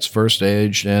 It's first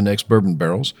aged in ex-bourbon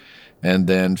barrels and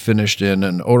then finished in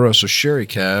an Oloroso sherry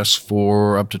cask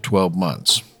for up to 12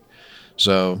 months.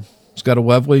 So it's got a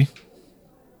lovely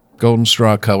golden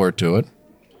straw color to it.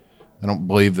 I don't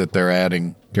believe that they're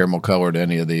adding caramel color to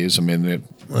any of these. I mean,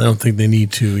 I don't think they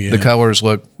need to. Yeah. The colors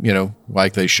look,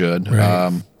 like they should.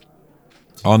 Right.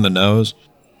 On the nose,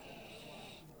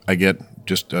 I get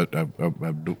just a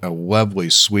lovely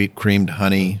sweet creamed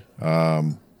honey,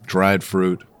 dried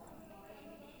fruit.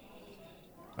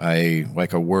 I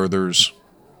like a Werther's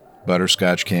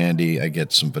butterscotch candy. I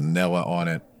get some vanilla on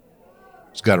it.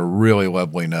 It's got a really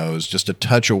lovely nose. Just a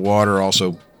touch of water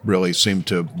also really seemed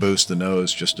to boost the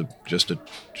nose just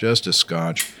a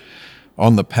scotch.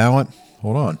 On the palate,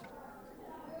 hold on.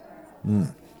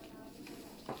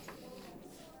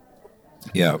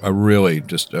 Yeah, a really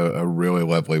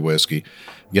lovely whiskey.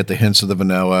 You get the hints of the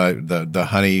vanilla, the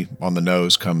honey on the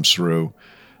nose comes through.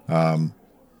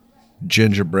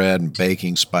 Gingerbread and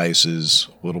baking spices,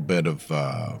 a little bit of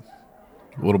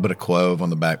clove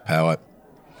on the back palate.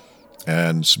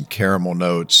 And some caramel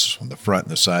notes on the front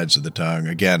and the sides of the tongue.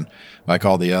 Again, like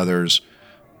all the others,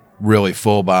 really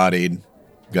full-bodied,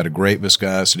 got a great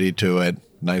viscosity to it,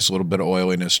 nice little bit of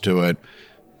oiliness to it,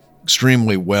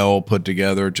 extremely well put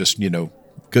together, just,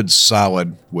 good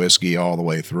solid whiskey all the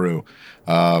way through.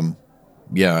 I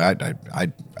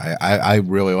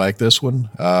really like this one.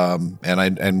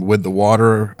 And with the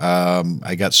water,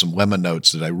 I got some lemon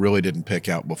notes that I really didn't pick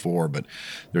out before, but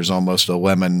there's almost a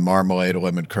lemon marmalade, a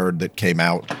lemon curd that came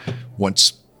out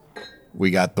once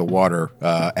we got the water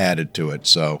added to it.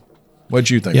 So what'd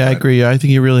you think? Yeah, I agree. I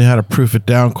think you really had to proof it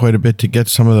down quite a bit to get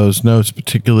some of those notes,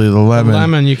 particularly the lemon. The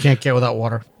lemon you can't get without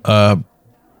water.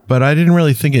 But I didn't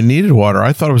really think it needed water.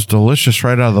 I thought it was delicious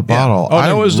right out of the bottle.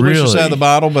 Oh, it was delicious out of the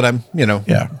bottle, but I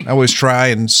always try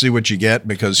and see what you get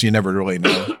because you never really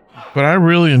know. But I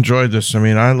really enjoyed this. I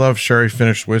mean, I love sherry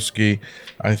finished whiskey.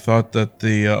 I thought that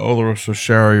the Oloroso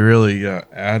sherry really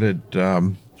added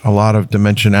a lot of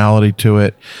dimensionality to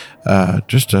it.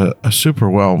 Just a super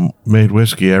well made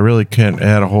whiskey. I really can't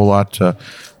add a whole lot to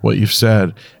what you've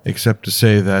said, except to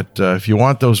say that if you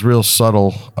want those real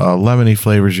subtle lemony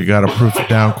flavors, you got to proof it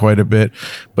down quite a bit.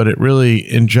 But it really,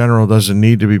 in general, doesn't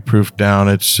need to be proofed down.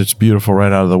 It's beautiful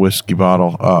right out of the whiskey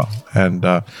bottle, and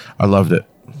I loved it.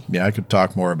 Yeah, I could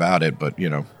talk more about it, but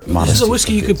this is a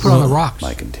whiskey you could put on the rocks.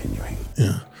 By continuing,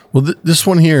 yeah. Well, this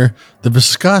one here, the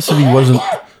viscosity wasn't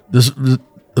the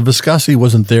viscosity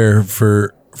wasn't there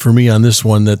for me on this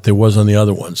one that there was on the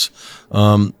other ones,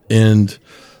 and.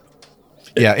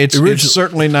 Yeah, it's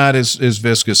certainly not as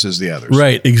viscous as the others.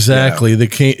 Right, exactly. Yeah.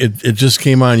 It just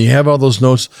came on. You have all those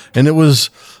notes, and it was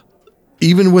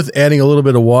even with adding a little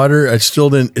bit of water, it still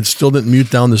didn't mute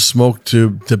down the smoke to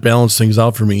balance things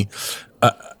out for me.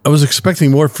 I was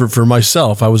expecting more for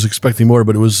myself. I was expecting more,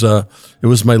 but it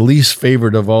was my least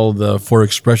favorite of all the 4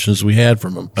 expressions we had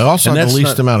from them. It also had the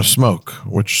least amount of smoke,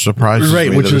 which surprises me.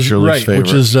 Which is your least favorite.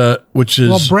 Which is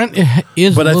well, Brent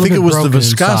is. But I think it was the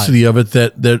viscosity of it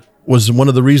that was one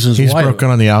of the reasons He's why. broken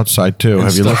on the outside too.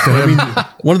 Have you looked at him?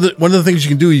 One of the things you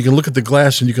can do, you can look at the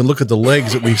glass and you can look at the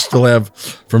legs that we still have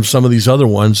from some of these other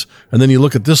ones, and then you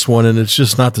look at this one and it's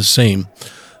just not the same.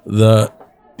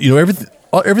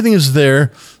 Everything is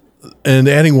there, and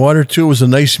adding water to it was a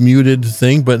nice muted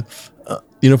thing. But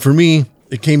for me,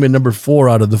 it came in number 4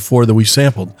 out of the 4 that we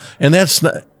sampled, and that's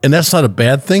not a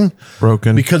bad thing.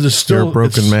 Broken because it's still You're a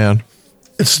broken man.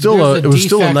 It was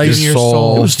still a nice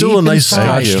soul. It was still a nice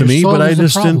scotch to me, but I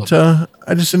just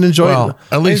didn't enjoy it.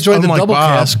 At least I enjoyed the unlike double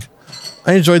Bob. cask.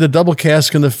 I enjoyed the double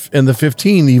cask and the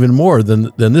 15 even more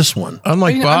than this one.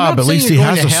 Unlike Bob, at least he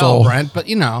has a soul. Brent, but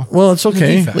Well, it's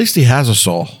okay. At least he has a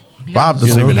soul. Bob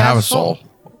doesn't even have a soul.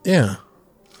 Yeah.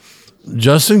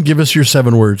 Justin, give us your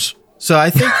 7 words. So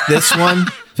I think this one,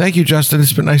 Thank you, Justin.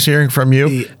 It's been nice hearing from you.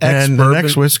 The And the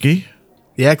next whiskey.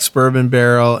 the ex-bourbon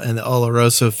barrel and the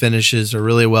Oloroso finishes are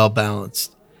really well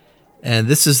balanced. And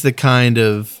this is the kind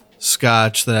of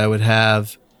scotch that I would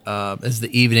have as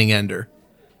the evening ender.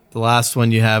 The last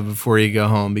one you have before you go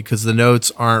home, because the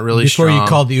notes aren't really before strong. you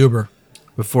call the Uber,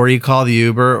 Before you call the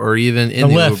Uber, or even in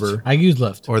the Lyft. Uber. I use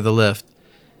Lyft. Or the Lyft.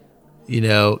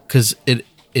 Because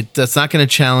that's not going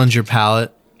to challenge your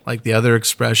palate. Like the other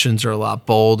expressions are a lot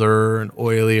bolder and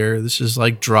oilier. This is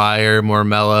like drier, more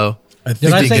mellow. I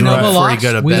Did I you say can Nova before you Lux?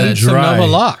 go to We bed. need some Nova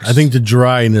Lux. I think the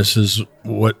dryness is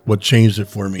what changed it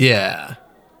for me. Yeah.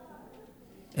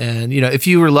 And, if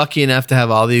you were lucky enough to have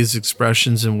all these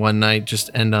expressions in one night, just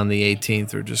end on the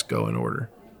 18th or just go in order.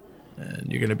 And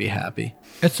you're going to be happy.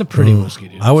 It's a pretty whiskey,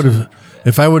 dude. I would have,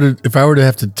 if I were to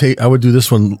have to take, I would do this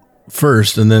one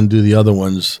first and then do the other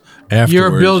ones afterwards.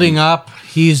 You're building up.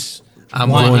 He's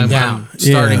winding down.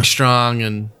 Starting strong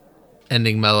and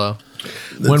ending mellow.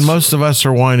 When most of us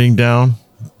are winding down,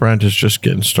 Brent is just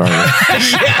getting started.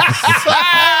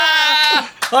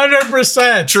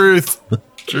 100%. Truth.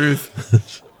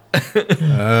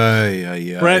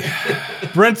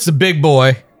 Brent's a big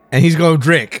boy, and he's going to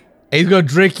drink. He's going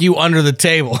to drink you under the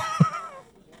table.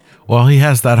 Well, he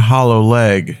has that hollow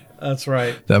leg That's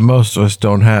right. that most of us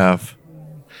don't have.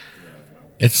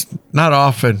 It's not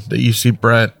often that you see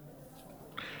Brent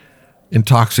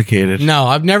intoxicated. No,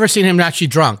 I've never seen him actually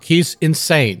drunk. He's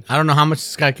insane. I don't know how much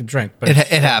this guy can drink, but It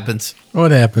happens.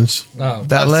 What happens?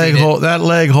 That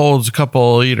leg holds a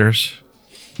couple of liters.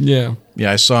 yeah.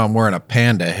 Yeah, I saw him wearing a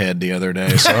panda head the other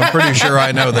day, so I'm pretty sure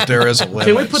I know that there is a limit.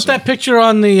 Can we put that picture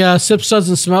on the Sip Suds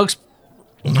and Smokes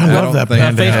I love that think-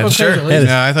 panda head. Facebook page? At least?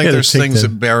 Yeah, I think Gotta there's take things the-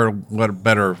 that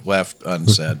better left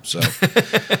unsaid. So,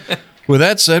 with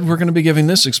that said, we're going to be giving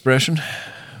this expression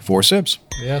 4 sips.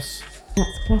 Yes. That's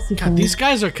classified. God, these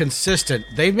guys are consistent.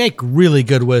 They make really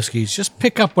good whiskeys. Just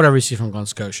pick up whatever you see from Glen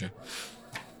Scotia.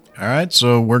 All right,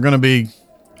 so we're going to be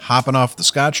hopping off the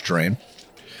Scotch train.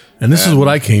 And this is what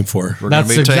I came for. We're gonna That's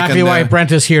be exactly taking why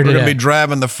Brent is here We're today. going to be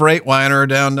driving the Freightliner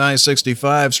down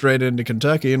I-65 straight into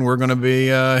Kentucky, and we're going to be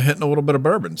hitting a little bit of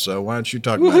bourbon. So why don't you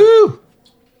talk about it?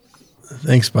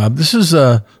 Thanks, Bob. This is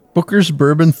Booker's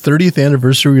Bourbon 30th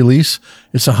anniversary release.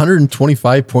 It's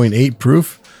 125.8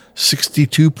 proof,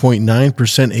 62.9%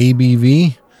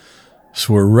 ABV.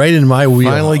 So we're right in my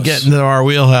wheelhouse. Finally getting to our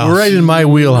wheelhouse. We're right in my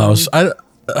wheelhouse.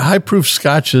 High proof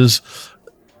scotches,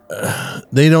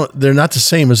 they're not the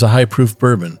same as a high proof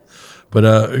bourbon.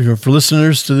 But for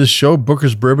listeners to this show,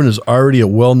 Booker's Bourbon is already a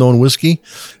well-known whiskey.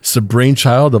 It's the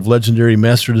brainchild of legendary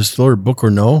master distiller Booker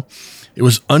No. It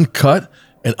was uncut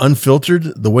and unfiltered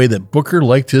the way that Booker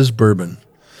liked his bourbon.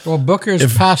 Well,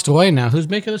 Booker's passed away now. Who's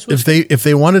making this whiskey? If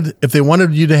they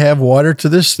wanted you to have water to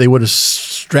this, they would have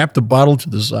strapped a bottle to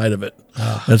the side of it.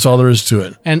 That's all there is to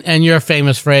it. And your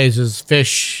famous phrase is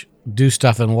fish do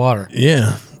stuff in water.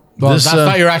 Yeah. Well, that's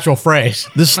not your actual phrase.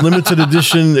 This limited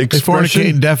edition They fornicate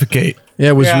and expression, defecate.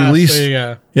 it was Yeah, released. there you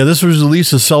go. Yeah, this was released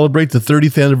to celebrate the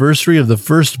 30th anniversary of the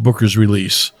first Booker's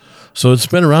release. So it's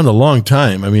been around a long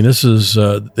time. I mean, this is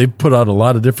they've put out a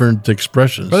lot of different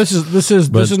expressions. But this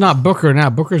is not Booker now.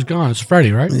 Booker's gone. It's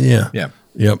Freddie, right? Yeah. Yeah.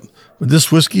 Yep. But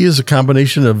this whiskey is a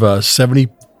combination of 70%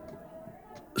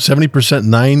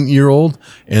 9-year-old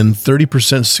and 30%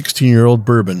 16-year-old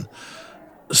bourbon,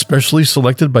 specially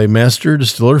selected by master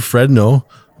distiller Fred No,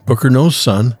 Booker No's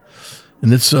son.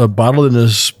 And it's bottled in a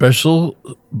special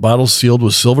bottle sealed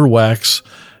with silver wax.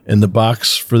 And the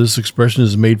box for this expression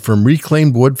is made from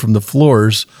reclaimed wood from the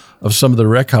floors of some of the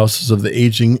wreck houses of the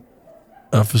aging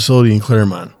facility in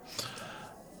Claremont.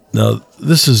 Now,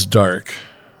 this is dark.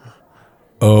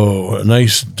 Oh, a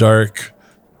nice dark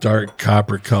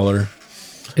copper color.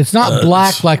 It's not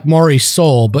black like Maury's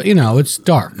soul, but it's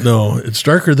dark. No, it's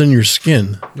darker than your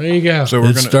skin. There you go. So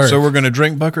It's dark. we're gonna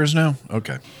drink Buckers now.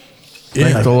 Okay.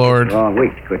 Thank the Lord. Wrong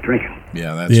week to quit drinking.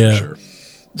 Yeah, that's Yeah. for sure.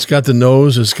 It's got the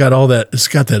nose. It's got all that. It's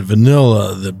got that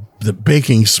vanilla, the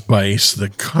baking spice, the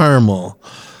caramel.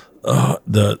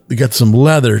 You got some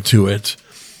leather to it.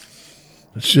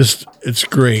 It's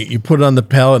great. You put it on the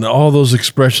palate, and all those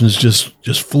expressions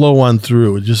just flow on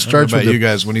through. It just starts with you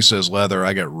guys. When he says leather,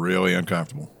 I get really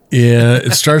uncomfortable. Yeah,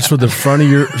 it starts with the front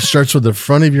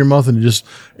of your mouth, and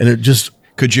it just.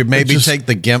 Could you maybe take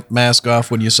the GIMP mask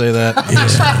off when you say that?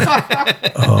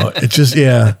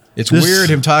 Yeah. It's weird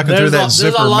him talking through that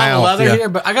zipper mouth. There's a lot of leather here,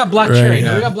 but I got black cherry.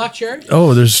 Yeah. We got black cherry?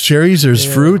 Oh, there's cherries.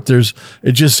 There's fruit.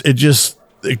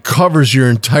 It covers your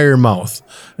entire mouth.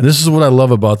 And this is what I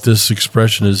love about this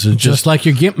expression is it just like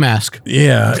your GIMP mask.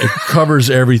 Yeah, it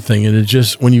covers everything. And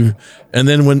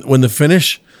when the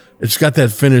finish, it's got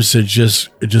that finish that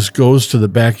just goes to the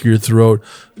back of your throat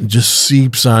and just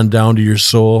seeps on down to your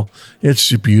soul. It's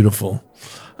just beautiful.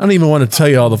 I don't even want to tell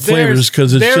you all the flavors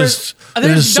because it's so nice.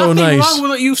 There's nothing wrong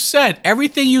with what you've said.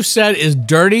 Everything you've said is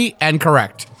dirty and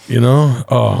correct. You know?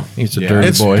 Oh, he's a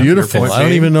dirty boy. It's beautiful. I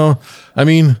don't even know. I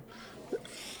mean,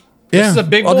 this is a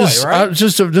big boy, right?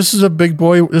 This is a big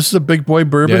boy. This is a big boy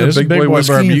bourbon. Yeah, a big boy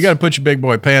bourbon. You got to put your big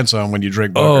boy pants on when you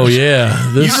drink Booker's. Oh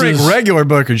yeah, you drink regular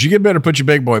Booker's. You better put your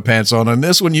big boy pants on, and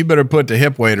this one you better put the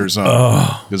hip waders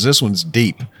on because this one's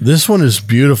deep. This one is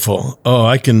beautiful. Oh,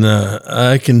 I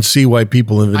can see why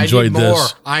people have enjoyed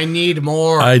this. I need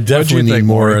more. I definitely need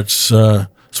more. It's one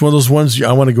of those ones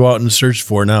I want to go out and search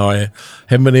for now. I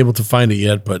haven't been able to find it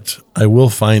yet, but I will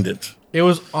find it. It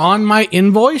was on my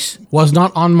invoice, was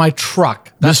not on my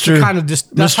truck. That's how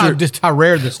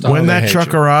rare this stuff is. When that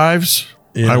truck arrives,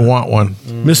 I want one.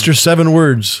 Mr. 7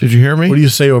 Words. Did you hear me? What do you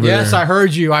say over there? Yes, I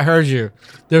heard you.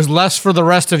 There's less for the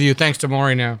rest of you, thanks to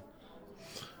Maury now.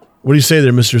 What do you say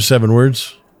there, Mr. 7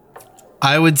 Words?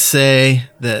 I would say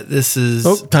that this is...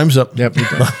 Oh, time's up. Yep.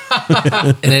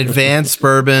 an advanced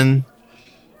bourbon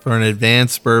for an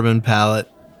advanced bourbon palate.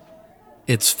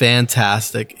 It's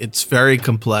fantastic. It's very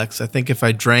complex. I think if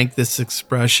I drank this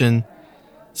expression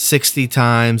 60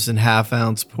 times in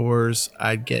half-ounce pours,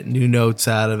 I'd get new notes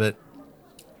out of it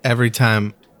every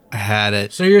time I had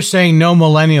it. So you're saying no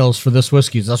millennials for this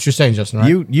whiskey? That's what you're saying, Justin,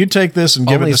 right? You take this and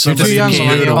give it to somebody who's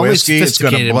new to whiskey, it's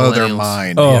going to blow their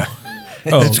mind. Oh. Yeah.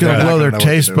 It's going to blow their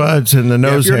taste buds and the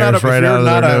nose hairs right out of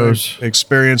their nose. If you're not an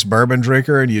experienced bourbon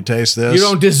drinker and you taste this, you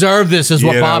don't deserve this, is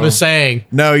what Bob is saying.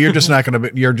 No, you're just not going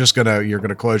to. You're going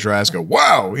to close your eyes, and go,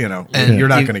 wow, and you're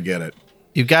not going to get it.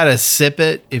 You got to sip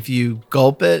it. If you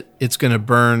gulp it, it's going to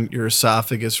burn your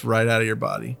esophagus right out of your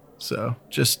body. So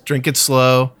just drink it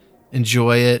slow,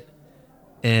 enjoy it,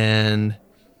 and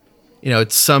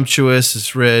it's sumptuous,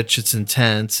 it's rich, it's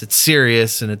intense, it's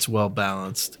serious, and it's well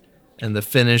balanced. And the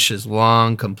finish is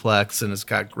long, complex, and it's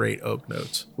got great oak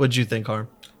notes. What'd you think, Harm?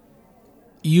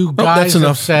 You guys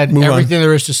have said everything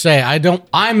there is to say.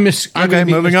 Okay,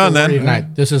 moving on then.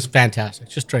 Tonight. This is fantastic.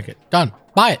 Just drink it. Done.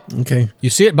 Buy it. Okay. You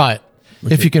see it, buy it.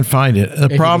 Okay. If you can find it.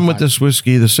 The problem with this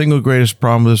whiskey, the single greatest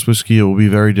problem with this whiskey, it will be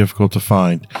very difficult to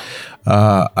find.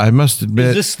 I must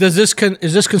admit. Is this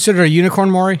considered a unicorn,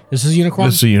 Maury? Is this a unicorn?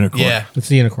 It's a unicorn. Yeah. It's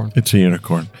a unicorn. It's a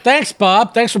unicorn. Thanks,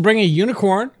 Bob. Thanks for bringing a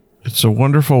unicorn. It's a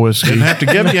wonderful whiskey. Didn't have to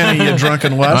give you any, you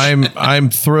drunken lush.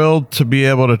 I'm thrilled to be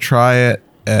able to try it,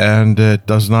 and it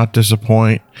does not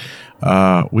disappoint.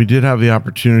 We did have the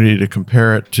opportunity to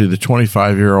compare it to the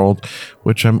 25-year-old,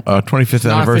 which I'm 25th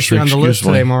anniversary. On the list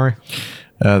today, Maury.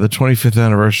 The 25th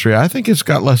anniversary. I think it's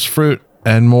got less fruit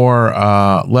and more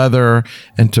leather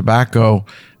and tobacco,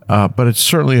 but it's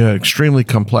certainly an extremely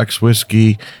complex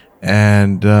whiskey.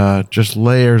 And just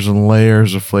layers and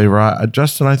layers of flavor.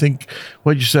 Justin, I think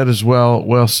what you said is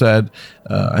well said.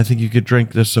 I think you could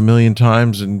drink this a million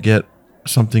times and get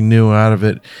something new out of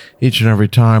it each and every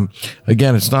time.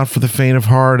 Again, it's not for the faint of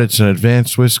heart. It's an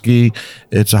advanced whiskey.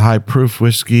 It's a high proof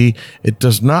whiskey. It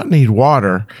does not need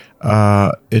water.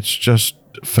 It's just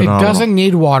phenomenal. It doesn't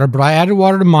need water, but I added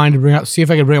water to mine to see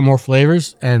if I could bring out more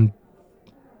flavors. And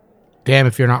damn,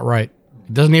 if you're not right,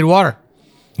 it doesn't need water.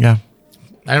 Yeah.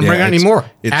 I didn't bring out any more.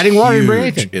 Adding water didn't bring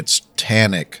anything. It's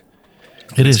tannic.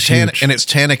 It's huge. And it's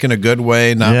tannic in a good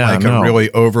way, not a really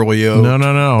overly oaked.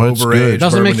 No. It's good. It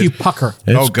doesn't make you pucker.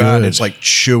 Oh, God. It's like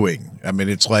chewing. I mean,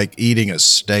 it's like eating a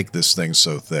steak. This thing's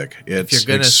so thick. It's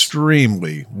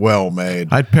extremely well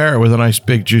made. I'd pair it with a nice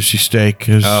big juicy steak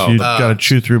because you've got to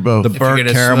chew through both. The burnt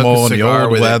caramel and the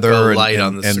old leather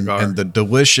and the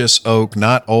delicious oak,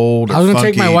 not old or funky. I was going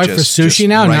to take my wife for sushi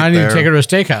now. Now I need to take her to a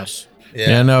steakhouse.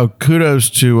 Yeah, no, kudos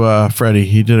to Freddie.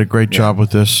 He did a great job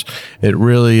with this. It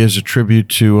really is a tribute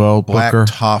to old Black Booker.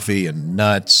 toffee and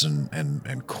nuts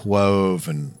and clove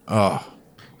and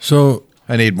So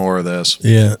I need more of this.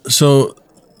 Yeah. So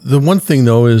the one thing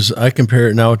though is I compare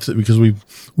it now to, because we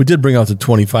did bring out the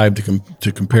 25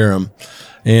 to compare them,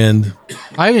 and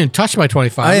I didn't even touch my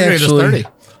 25.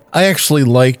 I actually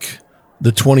like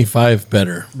the 25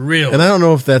 better. Really? And I don't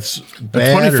know if that's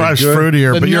bad. The 25's or good.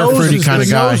 fruitier, but you're a fruity kind of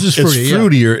guy. It's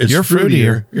fruitier. It's You're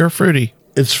fruitier. You're fruity.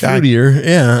 It's fruitier.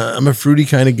 Yeah, I'm a fruity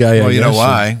kind of guy. Well, you know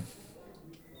why?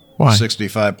 Why?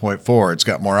 65.4. It's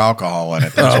got more alcohol in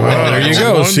it. There you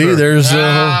go. See, there's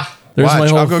my watch,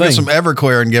 whole I'll go thing. get some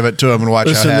Everclear and give it to him and watch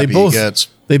how happy he gets.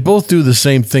 They both do the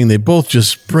same thing. They both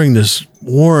just bring this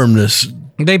warmness.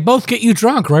 They both get you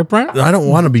drunk, right, Brent? I don't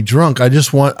want to be drunk. I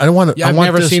want to. Yeah, I've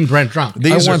never seen Brent drunk.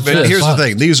 Here's the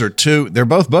thing. These are two. They're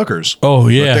both Bookers. Oh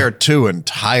yeah, but they're two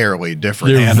entirely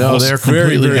different they're, animals. they're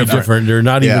completely very different. They're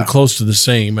not even close to the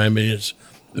same. I mean,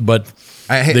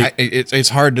 it's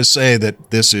hard to say that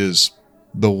this is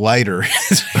the lighter.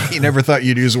 You never thought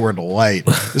you'd use the word light.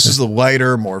 This is the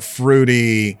lighter, more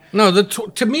fruity. No,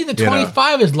 to me the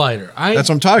 25 is lighter. That's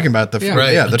what I'm talking about.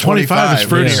 The 25 is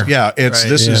fruitier. Yeah,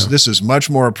 this is much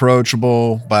more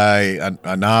approachable by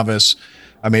a novice.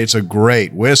 I mean, it's a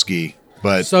great whiskey,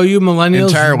 but so you millennials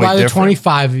entirely buy the different.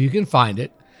 25 if you can find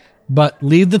it, but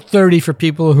leave the 30 for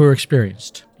people who are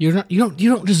experienced. You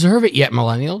don't deserve it yet,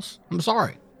 millennials. I'm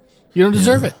sorry, you don't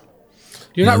deserve it.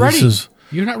 You're not ready.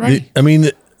 You're not ready. I mean,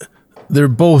 they're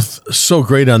both so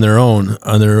great on their own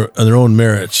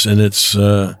merits, and it's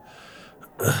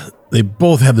they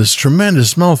both have this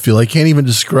tremendous mouthfeel. I can't even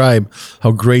describe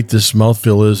how great this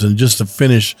mouthfeel is, and just the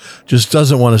finish just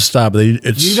doesn't want to stop. You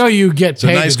get it's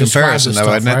paid a nice to comparison, describe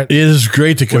though, this isn't stuff, it? right? It is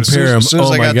great to compare them. As soon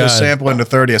as I got God. this sample into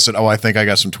 30, I said, I think I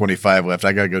got some 25 left.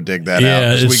 I got to go dig that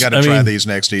out. 'Cause we got to try these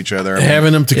next to each other.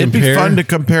 Having them to It'd compare. be fun to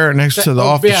compare it next to the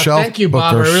off-the-shelf. Thank you,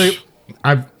 Bob.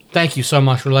 I thank you so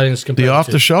much for letting us compare. The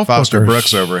off-the-shelf Foster Bookers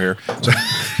Brooks over here.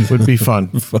 would be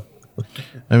fun.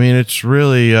 I mean, it's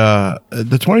really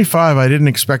the 25. I didn't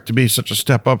expect to be such a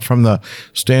step up from the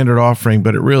standard offering,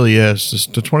 but it really is.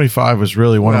 The 25 was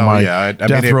really one of my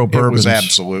death row bourbons. It was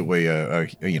absolutely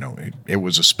it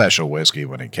was a special whiskey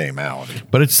when it came out.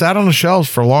 But it sat on the shelves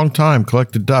for a long time,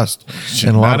 collected dust.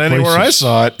 In a lot Not of anywhere places. I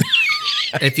saw it.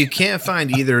 If you can't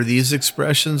find either of these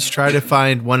expressions, try to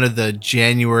find one of the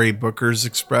January Booker's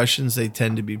expressions. They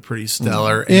tend to be pretty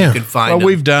stellar. And you can find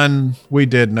them. We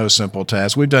did No Simple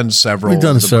Task. We've done several We've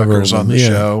done of the several Bookers of on them. the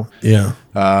show. Yeah.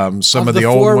 Some of the the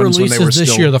old four ones when releases they were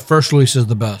this still year, the first release is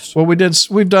the best. Well,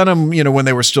 we've done them, when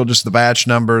they were still just the batch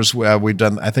numbers. I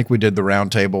think we did the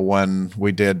round table one.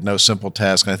 We did No Simple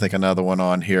Task, and I think another one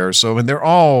on here. So, I mean, they're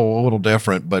all a little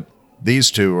different, but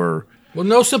these two are. Well,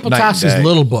 No Simple night Task and is day.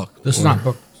 Little Book. This is not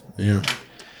Book. Yeah.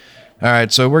 All right,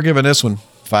 so we're giving this one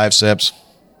 5 sips.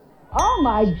 Oh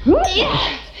my goodness!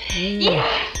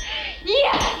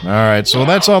 Yes! All right, so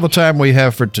that's all the time we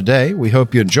have for today. We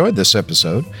hope you enjoyed this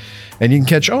episode. And you can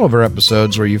catch all of our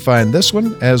episodes where you find this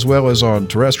one, as well as on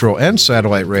terrestrial and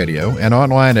satellite radio, and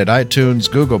online at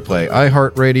iTunes, Google Play,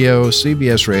 iHeartRadio,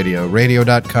 CBS Radio,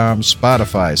 Radio.com,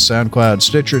 Spotify, SoundCloud,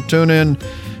 Stitcher, TuneIn,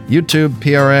 YouTube,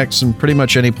 PRX, and pretty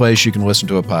much any place you can listen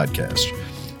to a podcast.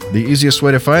 The easiest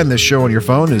way to find this show on your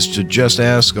phone is to just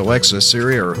ask Alexa,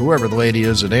 Siri, or whoever the lady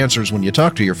is that answers when you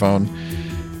talk to your phone.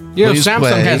 Please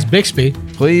Samsung has Bixby.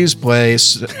 Please play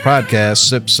podcast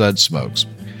Sip Sud Smokes.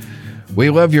 We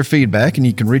love your feedback, and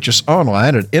you can reach us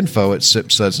online at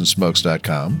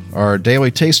info@sipsudsandsmokes.com. Our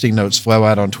daily tasting notes flow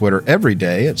out on Twitter every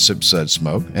day at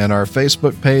SipSudSmoke, and our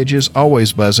Facebook page is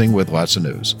always buzzing with lots of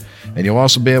news. And you'll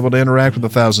also be able to interact with the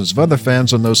thousands of other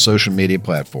fans on those social media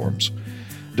platforms.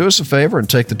 Do us a favor and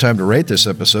take the time to rate this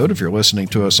episode if you're listening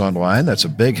to us online. That's a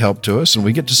big help to us, and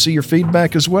we get to see your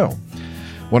feedback as well. I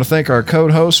want to thank our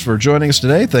co-hosts for joining us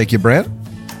today. Thank you, Brent.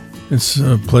 It's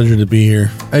a pleasure to be here.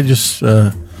 I just,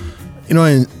 I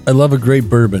love a great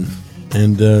bourbon.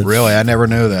 And really, I never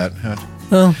knew that.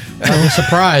 Well,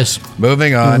 surprise.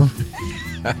 Moving on.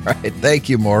 All right. Thank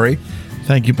you, Maury.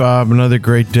 Thank you, Bob. Another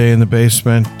great day in the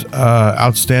basement.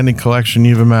 Outstanding collection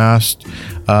you've amassed.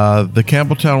 The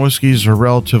Campbelltown whiskeys are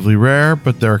relatively rare,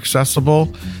 but they're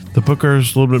accessible. The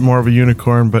Booker's a little bit more of a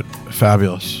unicorn, but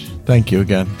fabulous. Thank you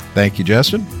again. Thank you,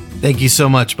 Justin. Thank you so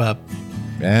much, Bob.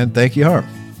 And thank you, Harm.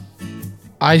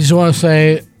 I just want to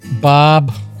say,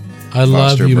 Bob, I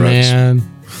love you, Brooks. man.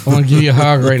 I want to give you a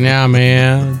hug right now,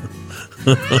 man.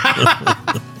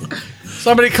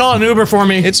 Somebody call an Uber for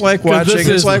me. It's like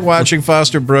watching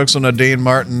Foster Brooks on a Dean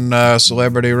Martin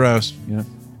celebrity roast.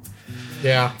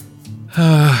 Yeah.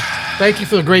 Thank you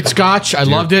for the great scotch. I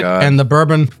loved it, God. and the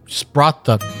bourbon just brought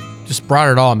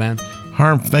it all, man.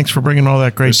 Harm, thanks for bringing all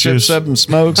that great Sip, juice. Sip, and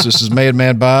Smokes. This is Made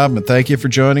Man Bob, and thank you for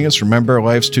joining us. Remember,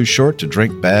 life's too short to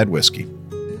drink bad whiskey.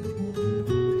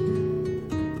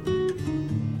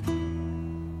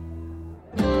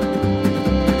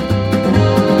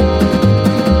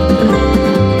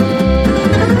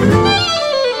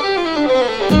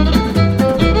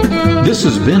 This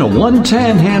has been a One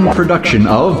Tan Hand production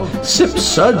of Sips,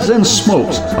 Suds, and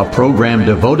Smokes, a program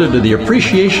devoted to the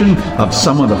appreciation of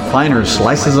some of the finer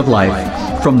slices of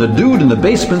life. From the Dude in the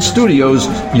Basement Studios,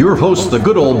 your hosts, the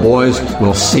Good Old Boys,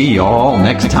 will see y'all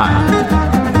next time.